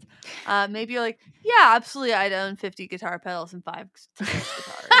podcast, maybe you're like, yeah, absolutely, I'd own 50 guitar pedals and 5 to 6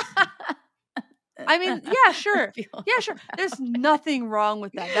 guitars. I mean, yeah, I sure. feel Yeah, sure. There's nothing wrong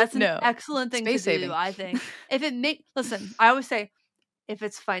with that. That's an no, excellent thing to space do, saving. I think. If it make Listen, I always say, if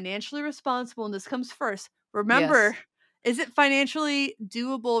it's financially responsible, and this comes first, remember, Yes, is it financially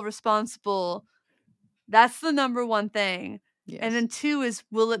doable, responsible? That's the number one thing. And yes. then 2 is,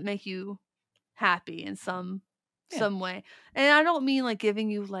 will it make you happy in Yeah, some way? And I don't mean like giving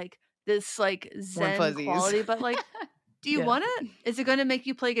you like this like warm zen fuzzies. quality, but like, do you Yeah. want it? Is it gonna make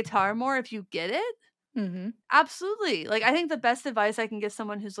you play guitar more if you get it? Mhm. Absolutely. Like, I think the best advice I can give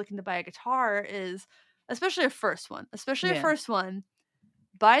someone who's looking to buy a guitar is, especially a Yeah. first one,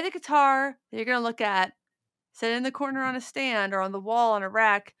 buy the guitar that you're gonna look at, sit in the corner on a stand or on the wall on a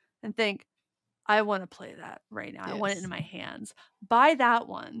rack and think, I wanna play that right now. I want it in Yes. my hands. Buy that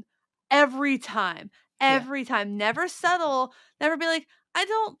one every time. Yeah. Every time. Never settle. Never be like, I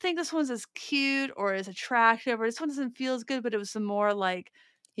don't think this one's as cute or as attractive, or this one doesn't feel as good, but it was some more like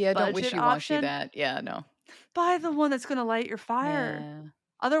Yeah, don't budget wishy-washy option. that. Yeah, no. Buy the one that's gonna light your fire. Yeah.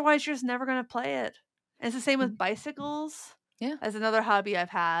 Otherwise, you're just never gonna play it. And it's the same Mm, with bicycles. yeah. As another hobby I've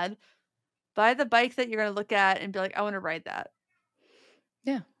had. Buy the bike that you're gonna look at and be like, "I wanna ride that."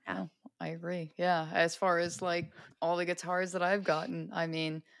 Yeah. Yeah. No, I agree. Yeah, as far as, like, all the guitars that I've gotten, I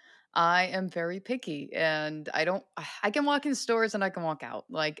mean, I am very picky, and I don't I can walk in stores and I can walk out.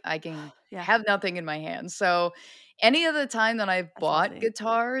 Like, I can Yeah, have nothing in my hands. So, any of the time that I've that's bought healthy.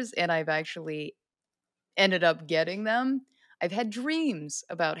 guitars and I've actually ended up getting them, I've had dreams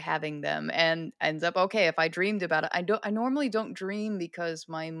about having them and ends up okay, if I dreamed about it, I normally don't dream because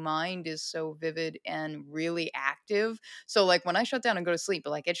my mind is so vivid and really active. So like when I shut down and go to sleep,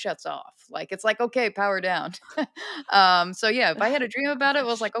 like it shuts off. Like it's like, okay, power down. So yeah, if I had a dream about it, it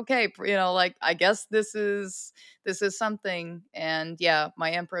was Selfish. like, okay, like I guess this is something. And yeah,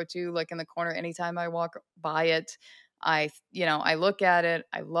 my Empro 2, like in the corner, anytime I walk by it, I look at it,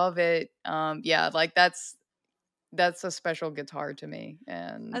 I love it. Yeah, like that's a special guitar to me,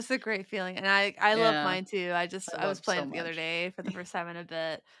 and That's a great feeling, and I love yeah, mine too. I I was love playing so it the other much. day for the first time in a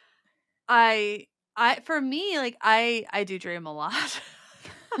bit. I I for me, like, I do dream a lot.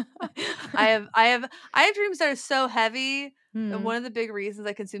 I have dreams that are so heavy, and Mhm, one of the big reasons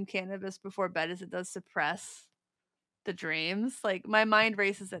I consume cannabis before bed is it does suppress the dreams. Like, my mind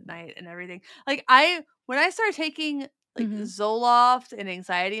races at night and everything. Like, I when I started taking, like, mhm, Zoloft and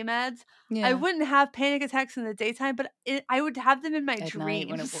anxiety meds, I yeah, wouldn't have panic attacks in the daytime, but I would have them in my at night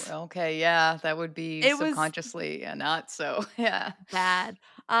when dreams. okay, yeah, that would be It was subconsciously, not so, yeah. bad.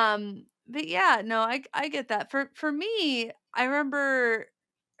 But yeah, no, I get that. For me, I remember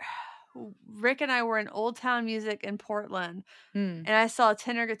Rick and I were in Old Town Music in Portland, Mm. and I saw a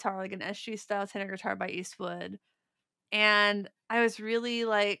tenor guitar, like an SG style tenor guitar by Eastwood, and I was really,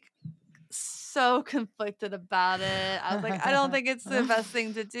 like, so conflicted about it. I was like, "I don't think it's the best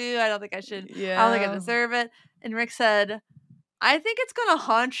thing to do. I don't think I Yeah. deserve it." And Rick said, "I think it's gonna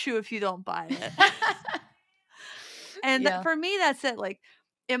haunt you if you don't buy it." And Yeah, for me, that's it. Like,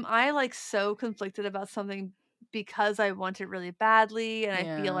 am I, like, so conflicted about something because I want it really badly and I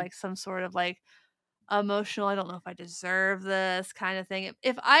feel yeah, like some sort of, like, emotional, "I don't know if I deserve this" kinda thing.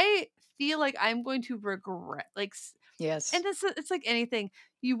 If I feel like I'm going to regret, like, yes. and it's like anything.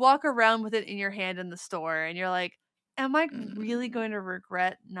 You walk around with it in your hand in the store and you're like, "Am I really Mm, going to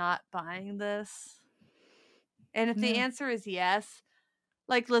regret not buying this?" And if the yeah, answer is yes,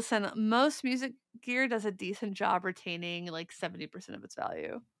 like, listen, most music gear does a decent job retaining, like, 70% of its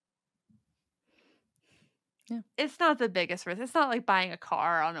value. yeah. It's not the biggest risk. It's not like buying a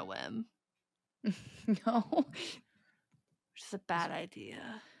car on a whim, No. which is a bad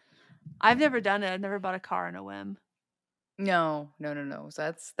idea. I've never done it. I've never bought a car on a whim. No, no, no, no.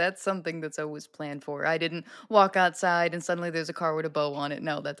 So that's something that's always planned for. I didn't walk outside and suddenly there's a car with a bow on it.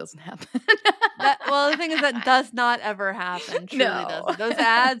 No, that doesn't happen. That well, the thing is that does not ever happen, truly No. doesn't. Those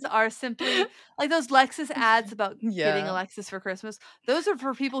ads are simply like those Lexus ads about getting a Yeah, Lexus for Christmas. Those are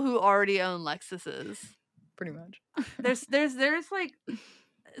for people who already own Lexuses. pretty much. There's like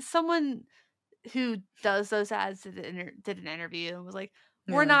someone who does those ads did an interview and was like,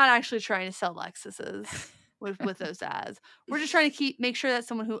 "We're Yeah. not actually trying to sell Lexuses with those ads. We're just trying to make sure that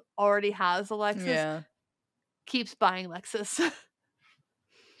someone who already has a Lexus Yeah, keeps buying Lexus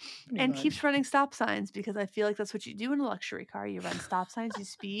pretty and much. keeps running stop signs because I feel like that's what you do in a luxury car. You run stop signs, you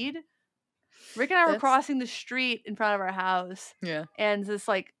speed." Rick and I were That's crossing the street in front of our house, yeah. and this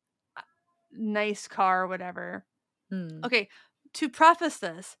like nice car or whatever. Hmm. Okay, to preface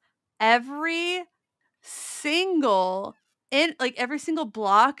this, every single every single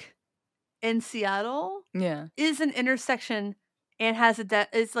block in Seattle Yeah. is an intersection and has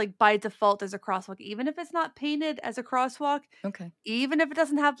it's like by default there's a crosswalk, even if it's not painted as a crosswalk, Okay. even if it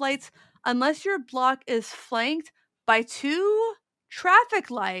doesn't have lights, unless your block is flanked by 2 traffic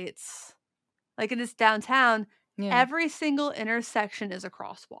lights, like it is downtown, Yeah. every single intersection is a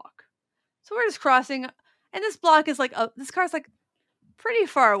crosswalk. So we're just crossing, and this block is like this car's like pretty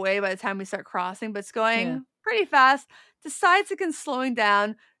far away by the time we start crossing, but it's Yeah. going pretty fast. Decides against slowing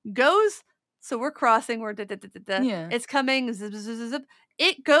down, goes. So we're crossing. We're da, da, da, da, da. Yeah. It's coming. Zip, zip, zip, zip.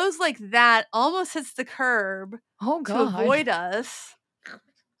 It goes like that, almost hits the curb Oh to god. avoid us.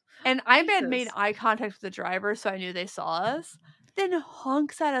 And I had made Jesus. eye contact with the driver, so I knew they saw us. Then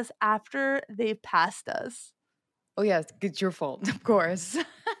honks at us after they passed us. Oh yeah, it's your fault, of course.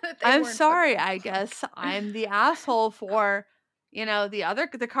 That they I'm weren't fucking sorry, I guess I'm the asshole for,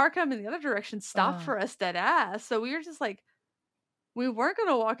 the car coming in the other direction stopped uh, for us dead ass. So we were just like, we weren't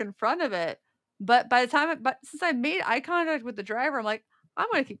gonna walk in front of it. But by the time but since I made eye contact with the driver, I'm like, I'm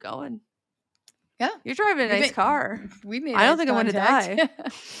gonna keep going. yeah. You're driving a We nice made car. we made I don't eye think I'm gonna contact.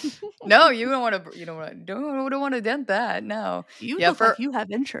 die. No, you don't want to. You don't want to dent that. No. You Yeah. look like For you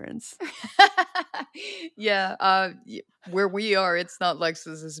have insurance. yeah. Where we are, it's not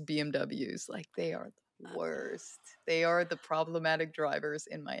Lexus, it's BMWs. Like they are the worst. They are the problematic drivers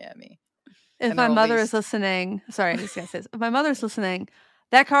in Miami, If and my they're mother is always. listening, sorry, I just gotta say this. If my mother's listening,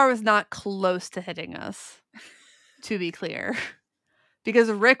 that car was not close to hitting us, to be clear.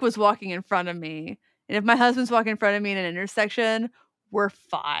 Because Rick was walking in front of me. And if my husband's walking in front of me in an intersection, we're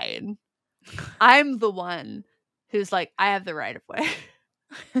fine. I'm the one who's like, I have the right of way.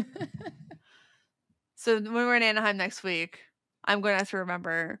 So when we're in Anaheim next week, I'm going to have to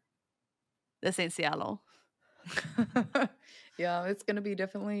remember this ain't Seattle. Yeah, it's gonna be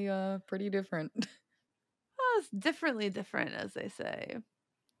definitely pretty different. Well, it's differently different, as they say.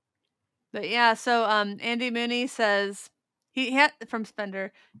 But yeah, so Andy Mooney says he had from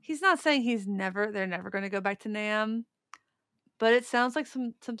Spender. He's not saying they're never going to go back to NAMM. But it sounds like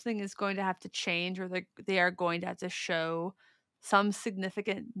something is going to have to change, or they are going to have to show some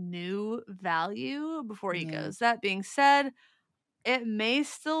significant new value before he Yeah. goes. That being said, it may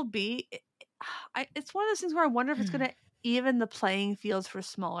still be it's one of those things where I wonder if it's going to even the playing fields for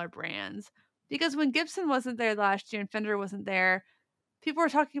smaller brands. Because when Gibson wasn't there last year and Fender wasn't there, people were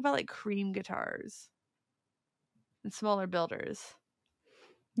talking about like cream guitars and smaller builders.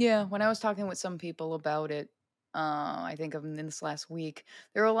 Yeah, when I was talking with some people about it, I think of in this last week,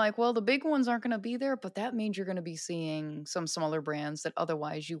 they were like, "Well, the big ones aren't going to be there, but that means you're going to be seeing some smaller brands that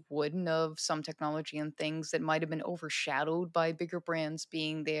otherwise you wouldn't have, some technology and things that might have been overshadowed by bigger brands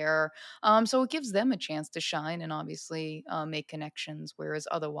being there. So it gives them a chance to shine and obviously make connections, whereas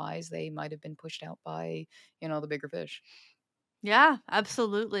otherwise they might have been pushed out by the bigger fish." Yeah,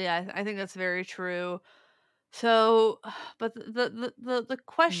 absolutely. I think that's very true. So, but the Mm.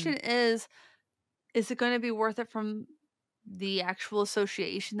 question is it going to be worth it from the actual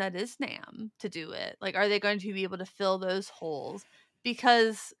association that is NAMM to do it? Like, are they going to be able to fill those holes?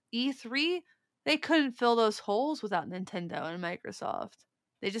 Because E3, they couldn't fill those holes without Nintendo and Microsoft.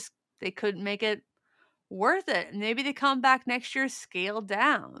 They couldn't make it worth it. Maybe they come back next year scaled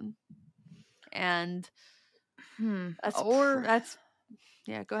down, and Hmm. that's Or that's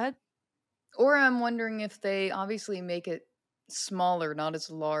yeah. Go ahead. Or I'm wondering if they obviously make it smaller, not as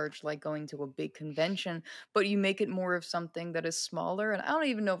large like going to a big convention, but you make it more of something that is smaller. And I don't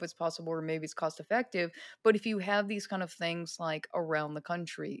even know if it's possible or maybe it's cost effective, but if you have these kind of things like around the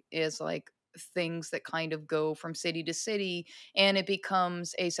country, is like things that kind of go from city to city and it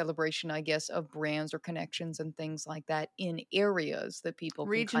becomes a celebration, I guess, of brands or connections and things like that in areas that people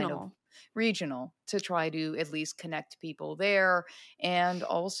can kind of Regional. regional to try to at least connect people there and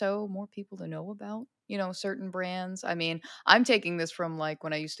also more people to know about, certain brands. I mean, I'm taking this from like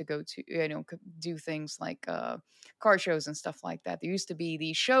when I used to go to, do things like car shows and stuff like that. There used to be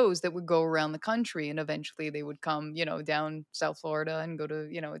these shows that would go around the country and eventually they would come, down South Florida and go to,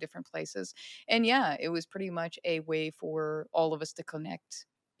 different places. And yeah, it was pretty much a way for all of us to connect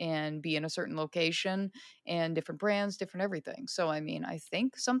and be in a certain location and different brands, different everything. So, I mean, I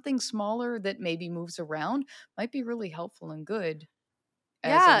think something smaller that maybe moves around might be really helpful and good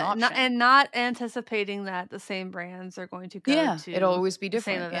as an Yeah, not option. and not anticipating that the same brands are going to go Yeah, it'll to always be the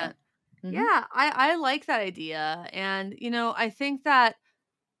same different. Yeah. event. Mhm. Yeah, I like that idea, and, I think that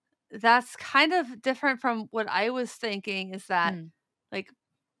that's kind of different from what I was thinking is that, Mm. like,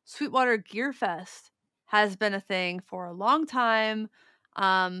 Sweetwater Gear Fest has been a thing for a long time.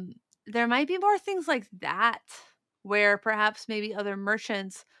 Um, there might be more things like that where perhaps maybe other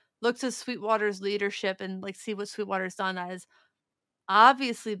merchants look to Sweetwater's leadership and, like, see what Sweetwater's done that has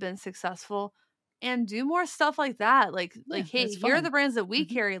obviously been successful and do more stuff like that. Like, Yeah, "Hey, it's here are fun. the brands that we Mhm.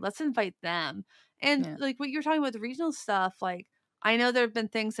 carry, let's invite them." And, Yeah. like, what you're talking about the regional stuff, like, I know there have been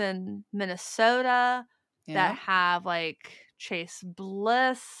things in Minnesota that Yep. have, like, Chase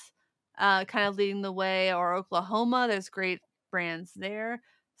Bliss, kind of leading the way, or Oklahoma, there's great brands there.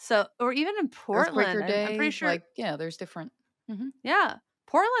 So or even in Portland, Earthquaker I'm pretty Day, sure. like, yeah, there's different. Mhm. Yeah.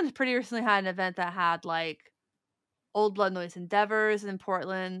 Portland pretty recently had an event that had, like, Old Blood Noise Endeavors in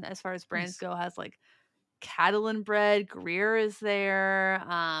Portland, as far as brands Nice. go, has, like, Catalan Bread, Greer is there,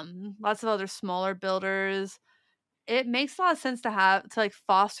 lots of other smaller builders. It makes a lot of sense to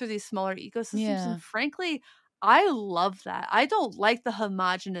foster these smaller ecosystems, and Yeah. frankly, I love that. I don't like the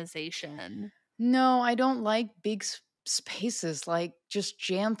homogenization. No, I don't like big spaces, like, just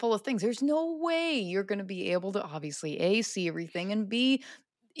jam full of things. There's no way you're gonna be able to obviously, A, see everything, and B,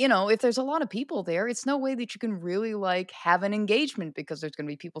 if there's a lot of people there, it's no way that you can really, like, have an engagement because there's gonna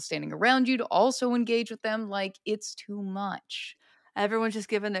be people standing around you to also engage with them, like, it's too much. Everyone's just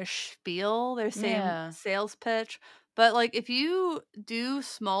giving their spiel, their same Yeah. sales pitch. But, like, if you do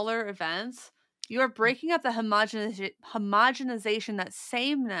smaller events, you are Mm. breaking up the homogenization, that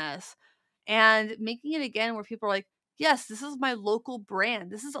sameness, and making it again where people are like, "Yes, this is my local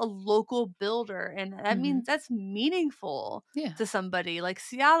brand. This is a local builder." And that Mhm. means that's meaningful Yeah. to somebody. Like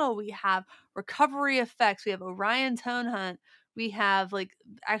Seattle, we have Recovery Effects, we have Orion Tone Hunt, we have, like,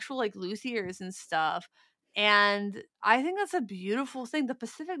 actual, like, luthiers and stuff. And I think that's a beautiful thing. The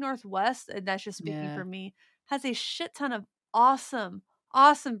Pacific Northwest, and that's just speaking Yeah. for me, has a shit ton of awesome,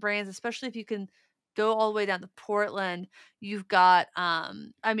 awesome brands, especially if you can go all the way down to Portland. You've got,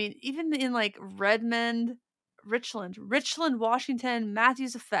 I mean, even in like Richland, Washington,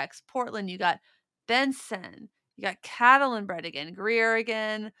 Matthews Effects, Portland, you got Benson, you got Cattle and Bread again, Greer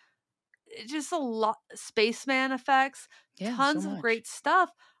again, just a lot Spaceman Effects, Yeah, so tons of much. great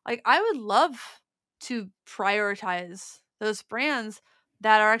stuff. Like, I would love to prioritize those brands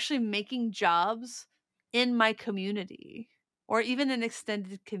that are actually making jobs in my community or even an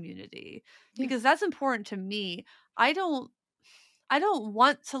extended community, Yeah. because that's important to me. I don't I don't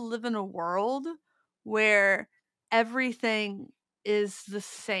want to live in a world where everything is the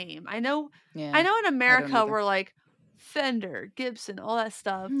same. I Yeah. know in I don't America either. we're like Fender, Gibson, all that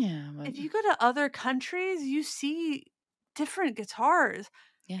stuff. Yeah, but If you go to other countries, you see different guitars.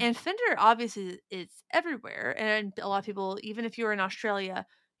 yeah. And Fender obviously is everywhere. And a lot of people, even if you're in Australia,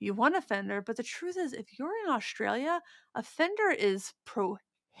 you want a Fender. But the truth is, if you're in Australia, a Fender is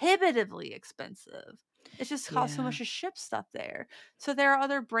prohibitively expensive. It just costs so Yeah. much to ship stuff there. So there are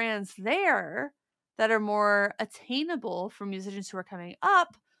other brands there that are more attainable for musicians who are coming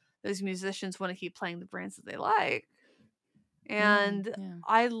up. Those musicians want to keep playing the brands that they like. Mm, And yeah.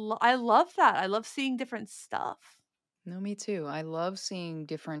 I love that. I love seeing different stuff. No, me too. I love seeing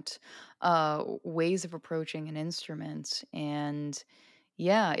different ways of approaching an instrument. And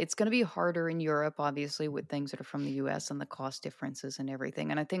yeah, it's going to be harder in Europe, obviously, with things that are from the US and the cost differences and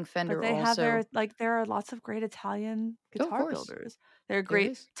everything. And I think But Fender they have also, there are lots of great Italian oh, of guitar course, builders. They're there great.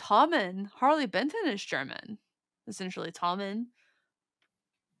 is. Tommen, Harley Benton is German. Essentially Tommen.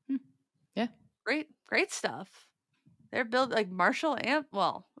 Hmm. Yeah. Great, great stuff. They're built like Marshall and we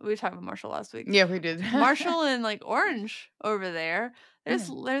were talking about Marshall last week. Yeah, we did. Marshall and like Orange over there. There's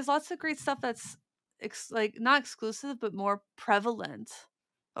Yeah. there's lots of great stuff that's like not exclusive but more prevalent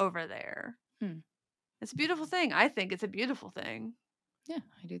over there. Hmm. It's a beautiful thing. I think it's a beautiful thing. Yeah,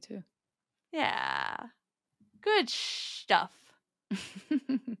 I do too. Yeah. Good stuff.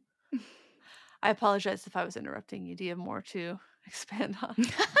 I apologize if I was interrupting you. Do you have more to expand on?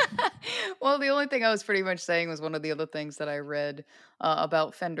 Well, the only thing I was pretty much saying was one of the other things that I read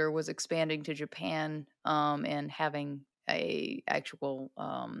about Fender was expanding to Japan and having a actual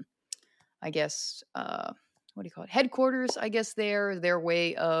I guess, what do you call it? Headquarters, I guess, their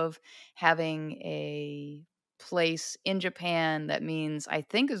way of having a place in Japan that means I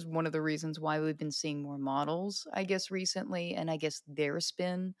think is one of the reasons why we've been seeing more models, I guess, recently, and I guess their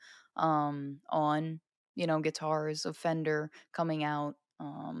spin on, guitars of Fender coming out.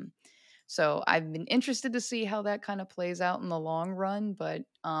 So I've been interested to see how that kind of plays out in the long run, but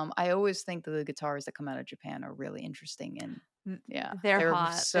I always think that the guitars that come out of Japan are really interesting and yeah, They're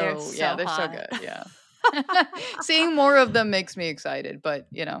hot. They're so they're so hot. good. Yeah. Seeing more of them makes me excited, but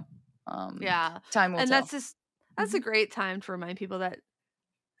Yeah. time will And tell. that's a Mhm. great time to remind people that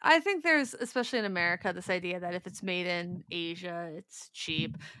I think there's, especially in America, this idea that if it's made in Asia, it's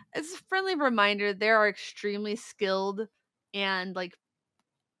cheap. It's a friendly reminder there are extremely skilled and like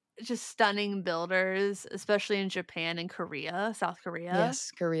just stunning builders, especially in Japan and Korea, South Korea,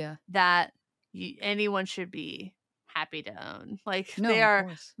 Yes, Korea. that anyone should be happy to own. Like they No, of are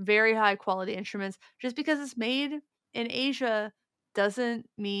course. very high quality instruments. Just because it's made in Asia doesn't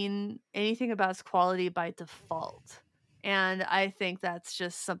mean anything about its quality by default. And I think that's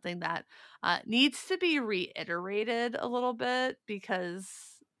just something that needs to be reiterated a little bit because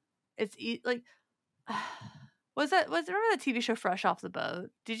like remember that TV show Fresh Off the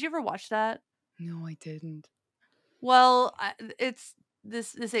Boat? Did you ever watch that? No, I didn't. Well, it's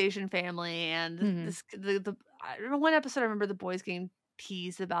this Asian family and Mhm. this the I remember one episode I remember the boys getting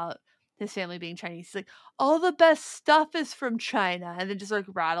teased about his family being Chinese. He's like, "All the best stuff is from China," and then just, like,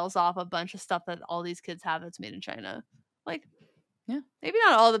 rattles off a bunch of stuff that all these kids have that's made in China. Like, Yeah. maybe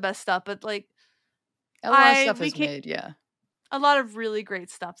not all the best stuff, but, like, A lot of I stuff we is can made, yeah. a lot of really great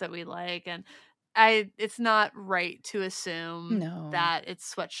stuff that we like, and it's not right to assume No. that it's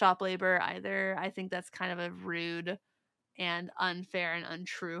sweatshop labor either. I think that's kind of a rude and unfair and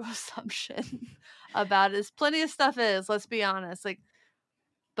untrue assumption about it. As plenty of stuff is, let's be honest. Like,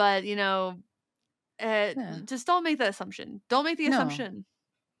 but Yeah. just don't make that assumption. Don't make the No. assumption.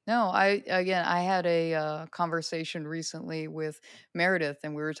 No, I had a conversation recently with Meredith,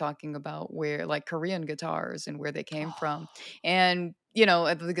 and we were talking about where like Korean guitars and where they came from, Oh, and the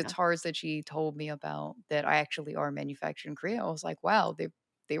yeah. guitars that she told me about that I actually are manufactured in Korea. I was like, wow,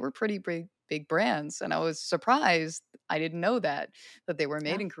 they were pretty big brands, and I was surprised. I didn't know that they were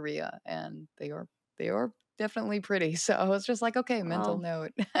made Yeah. in Korea, and they are definitely pretty. So I was just like, okay, mental Well,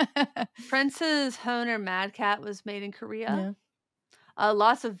 note. Prince's Honer Mad Cat was made in Korea. Yeah.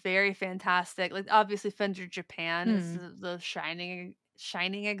 Lots of very fantastic, like obviously Fender Japan is Hmm. the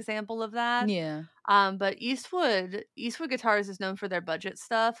shining example of that. Yeah. But Eastwood Guitars is known for their budget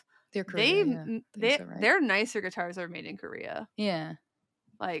stuff. They're Korea. Yeah. I think so, right? Their nicer guitars are made in Korea. Yeah.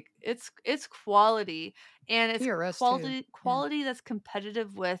 Like it's quality and it's PRS too. Yeah. quality that's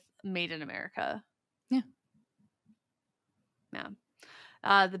competitive with made in America. Yeah.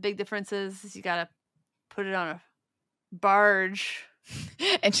 Yeah. The big difference is you gotta put it on a barge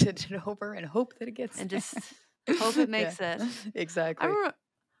And shit it over and hope that it gets and there. just hope it Yeah. makes it. I Exactly. remember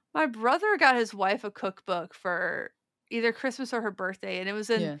my brother got his wife a cookbook for either Christmas or her birthday, and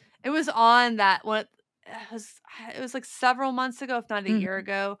Yeah. it was on that one. It was like several months ago, if not a year Mhm.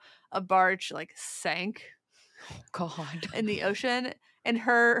 ago. A barge like sank God. in the ocean, and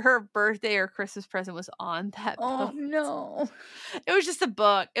her birthday or Christmas present was on that Oh, boat. no. It was just a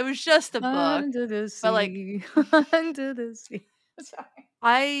book. It was just a book, Under the but like sea. Under the sea. Sorry.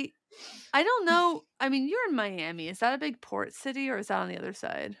 I I don't know. I mean, you're in Miami. Is that a big port city or is that on the other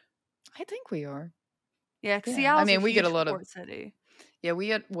side? I think we are. Yeah, 'cause Yeah. I Seattle's a mean, we get a huge lot of port city. we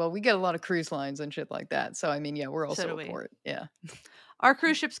get a lot of cruise lines and shit like that. So I mean, yeah, we're So also do a we. port. Yeah. Our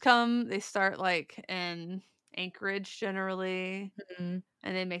cruise ships come, they start, like, in Anchorage generally, Mhm.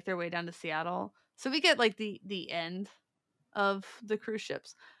 and they make their way down to Seattle. So we get, like, the end of the cruise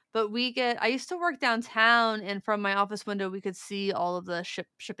ships. But I used to work downtown, and from my office window, we could see all of the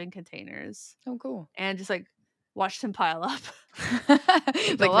shipping containers Oh, cool. and just, like, watch them pile up.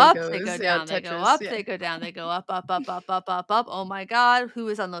 They go Like up, they go Legos. Yeah, down, they go Tetris. up, Yeah. they go down, they go up, up, up, up, up, up, up. Oh my god, who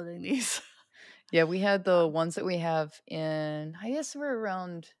is unloading these? Yeah, we had the ones that we have in I guess we're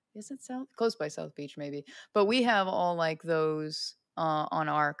around is it South? Close by South Beach maybe. But we have all like those on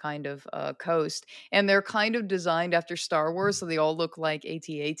our kind of coast and they're kind of designed after Star Wars so they all look like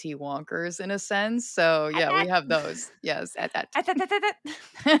AT-AT wonkers in a sense. So yeah, we At have those. Yes, at that.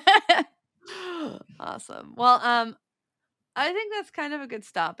 that. Awesome. Well, I think that's kind of a good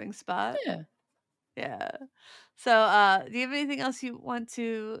stopping spot. Yeah. Yeah. So, do you have anything else you want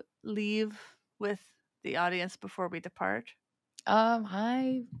to leave with the audience before we depart?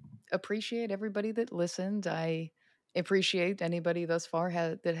 I appreciate everybody that listened. I appreciate anybody thus far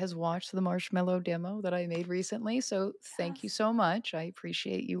that has watched the marshmallow demo that I made recently. So thank you Yes. so much. I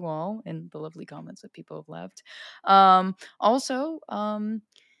appreciate you all and the lovely comments that people have left. Also,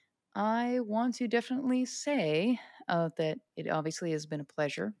 I want to definitely say that it obviously has been a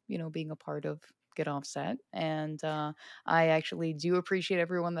pleasure, being a part of Get Offset. And I actually do appreciate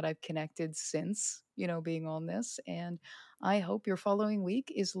everyone that I've connected since, being on this. And I hope your following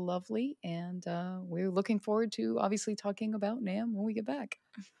week is lovely. And we're looking forward to obviously talking about NAM when we get back.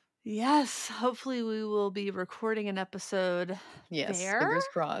 Yes, hopefully we will be recording an episode Yes, there. fingers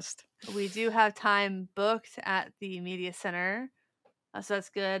crossed. We do have time booked at the media center. So that's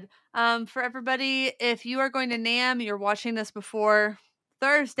good. For everybody, if you are going to NAM, you're watching this before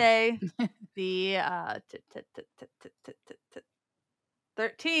Thursday, the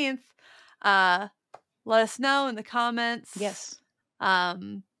 13th. Let us know in the comments. Yes.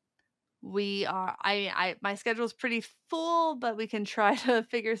 Um, we are I my schedule's pretty full, but we can try to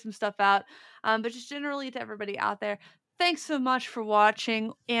figure some stuff out. But just generally to everybody out there, thanks so much for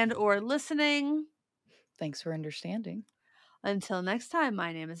watching and or listening. Thanks for understanding. Until next time,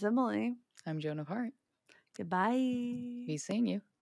 my name is Emily. I'm Joan of Heart. Goodbye. Be seeing you.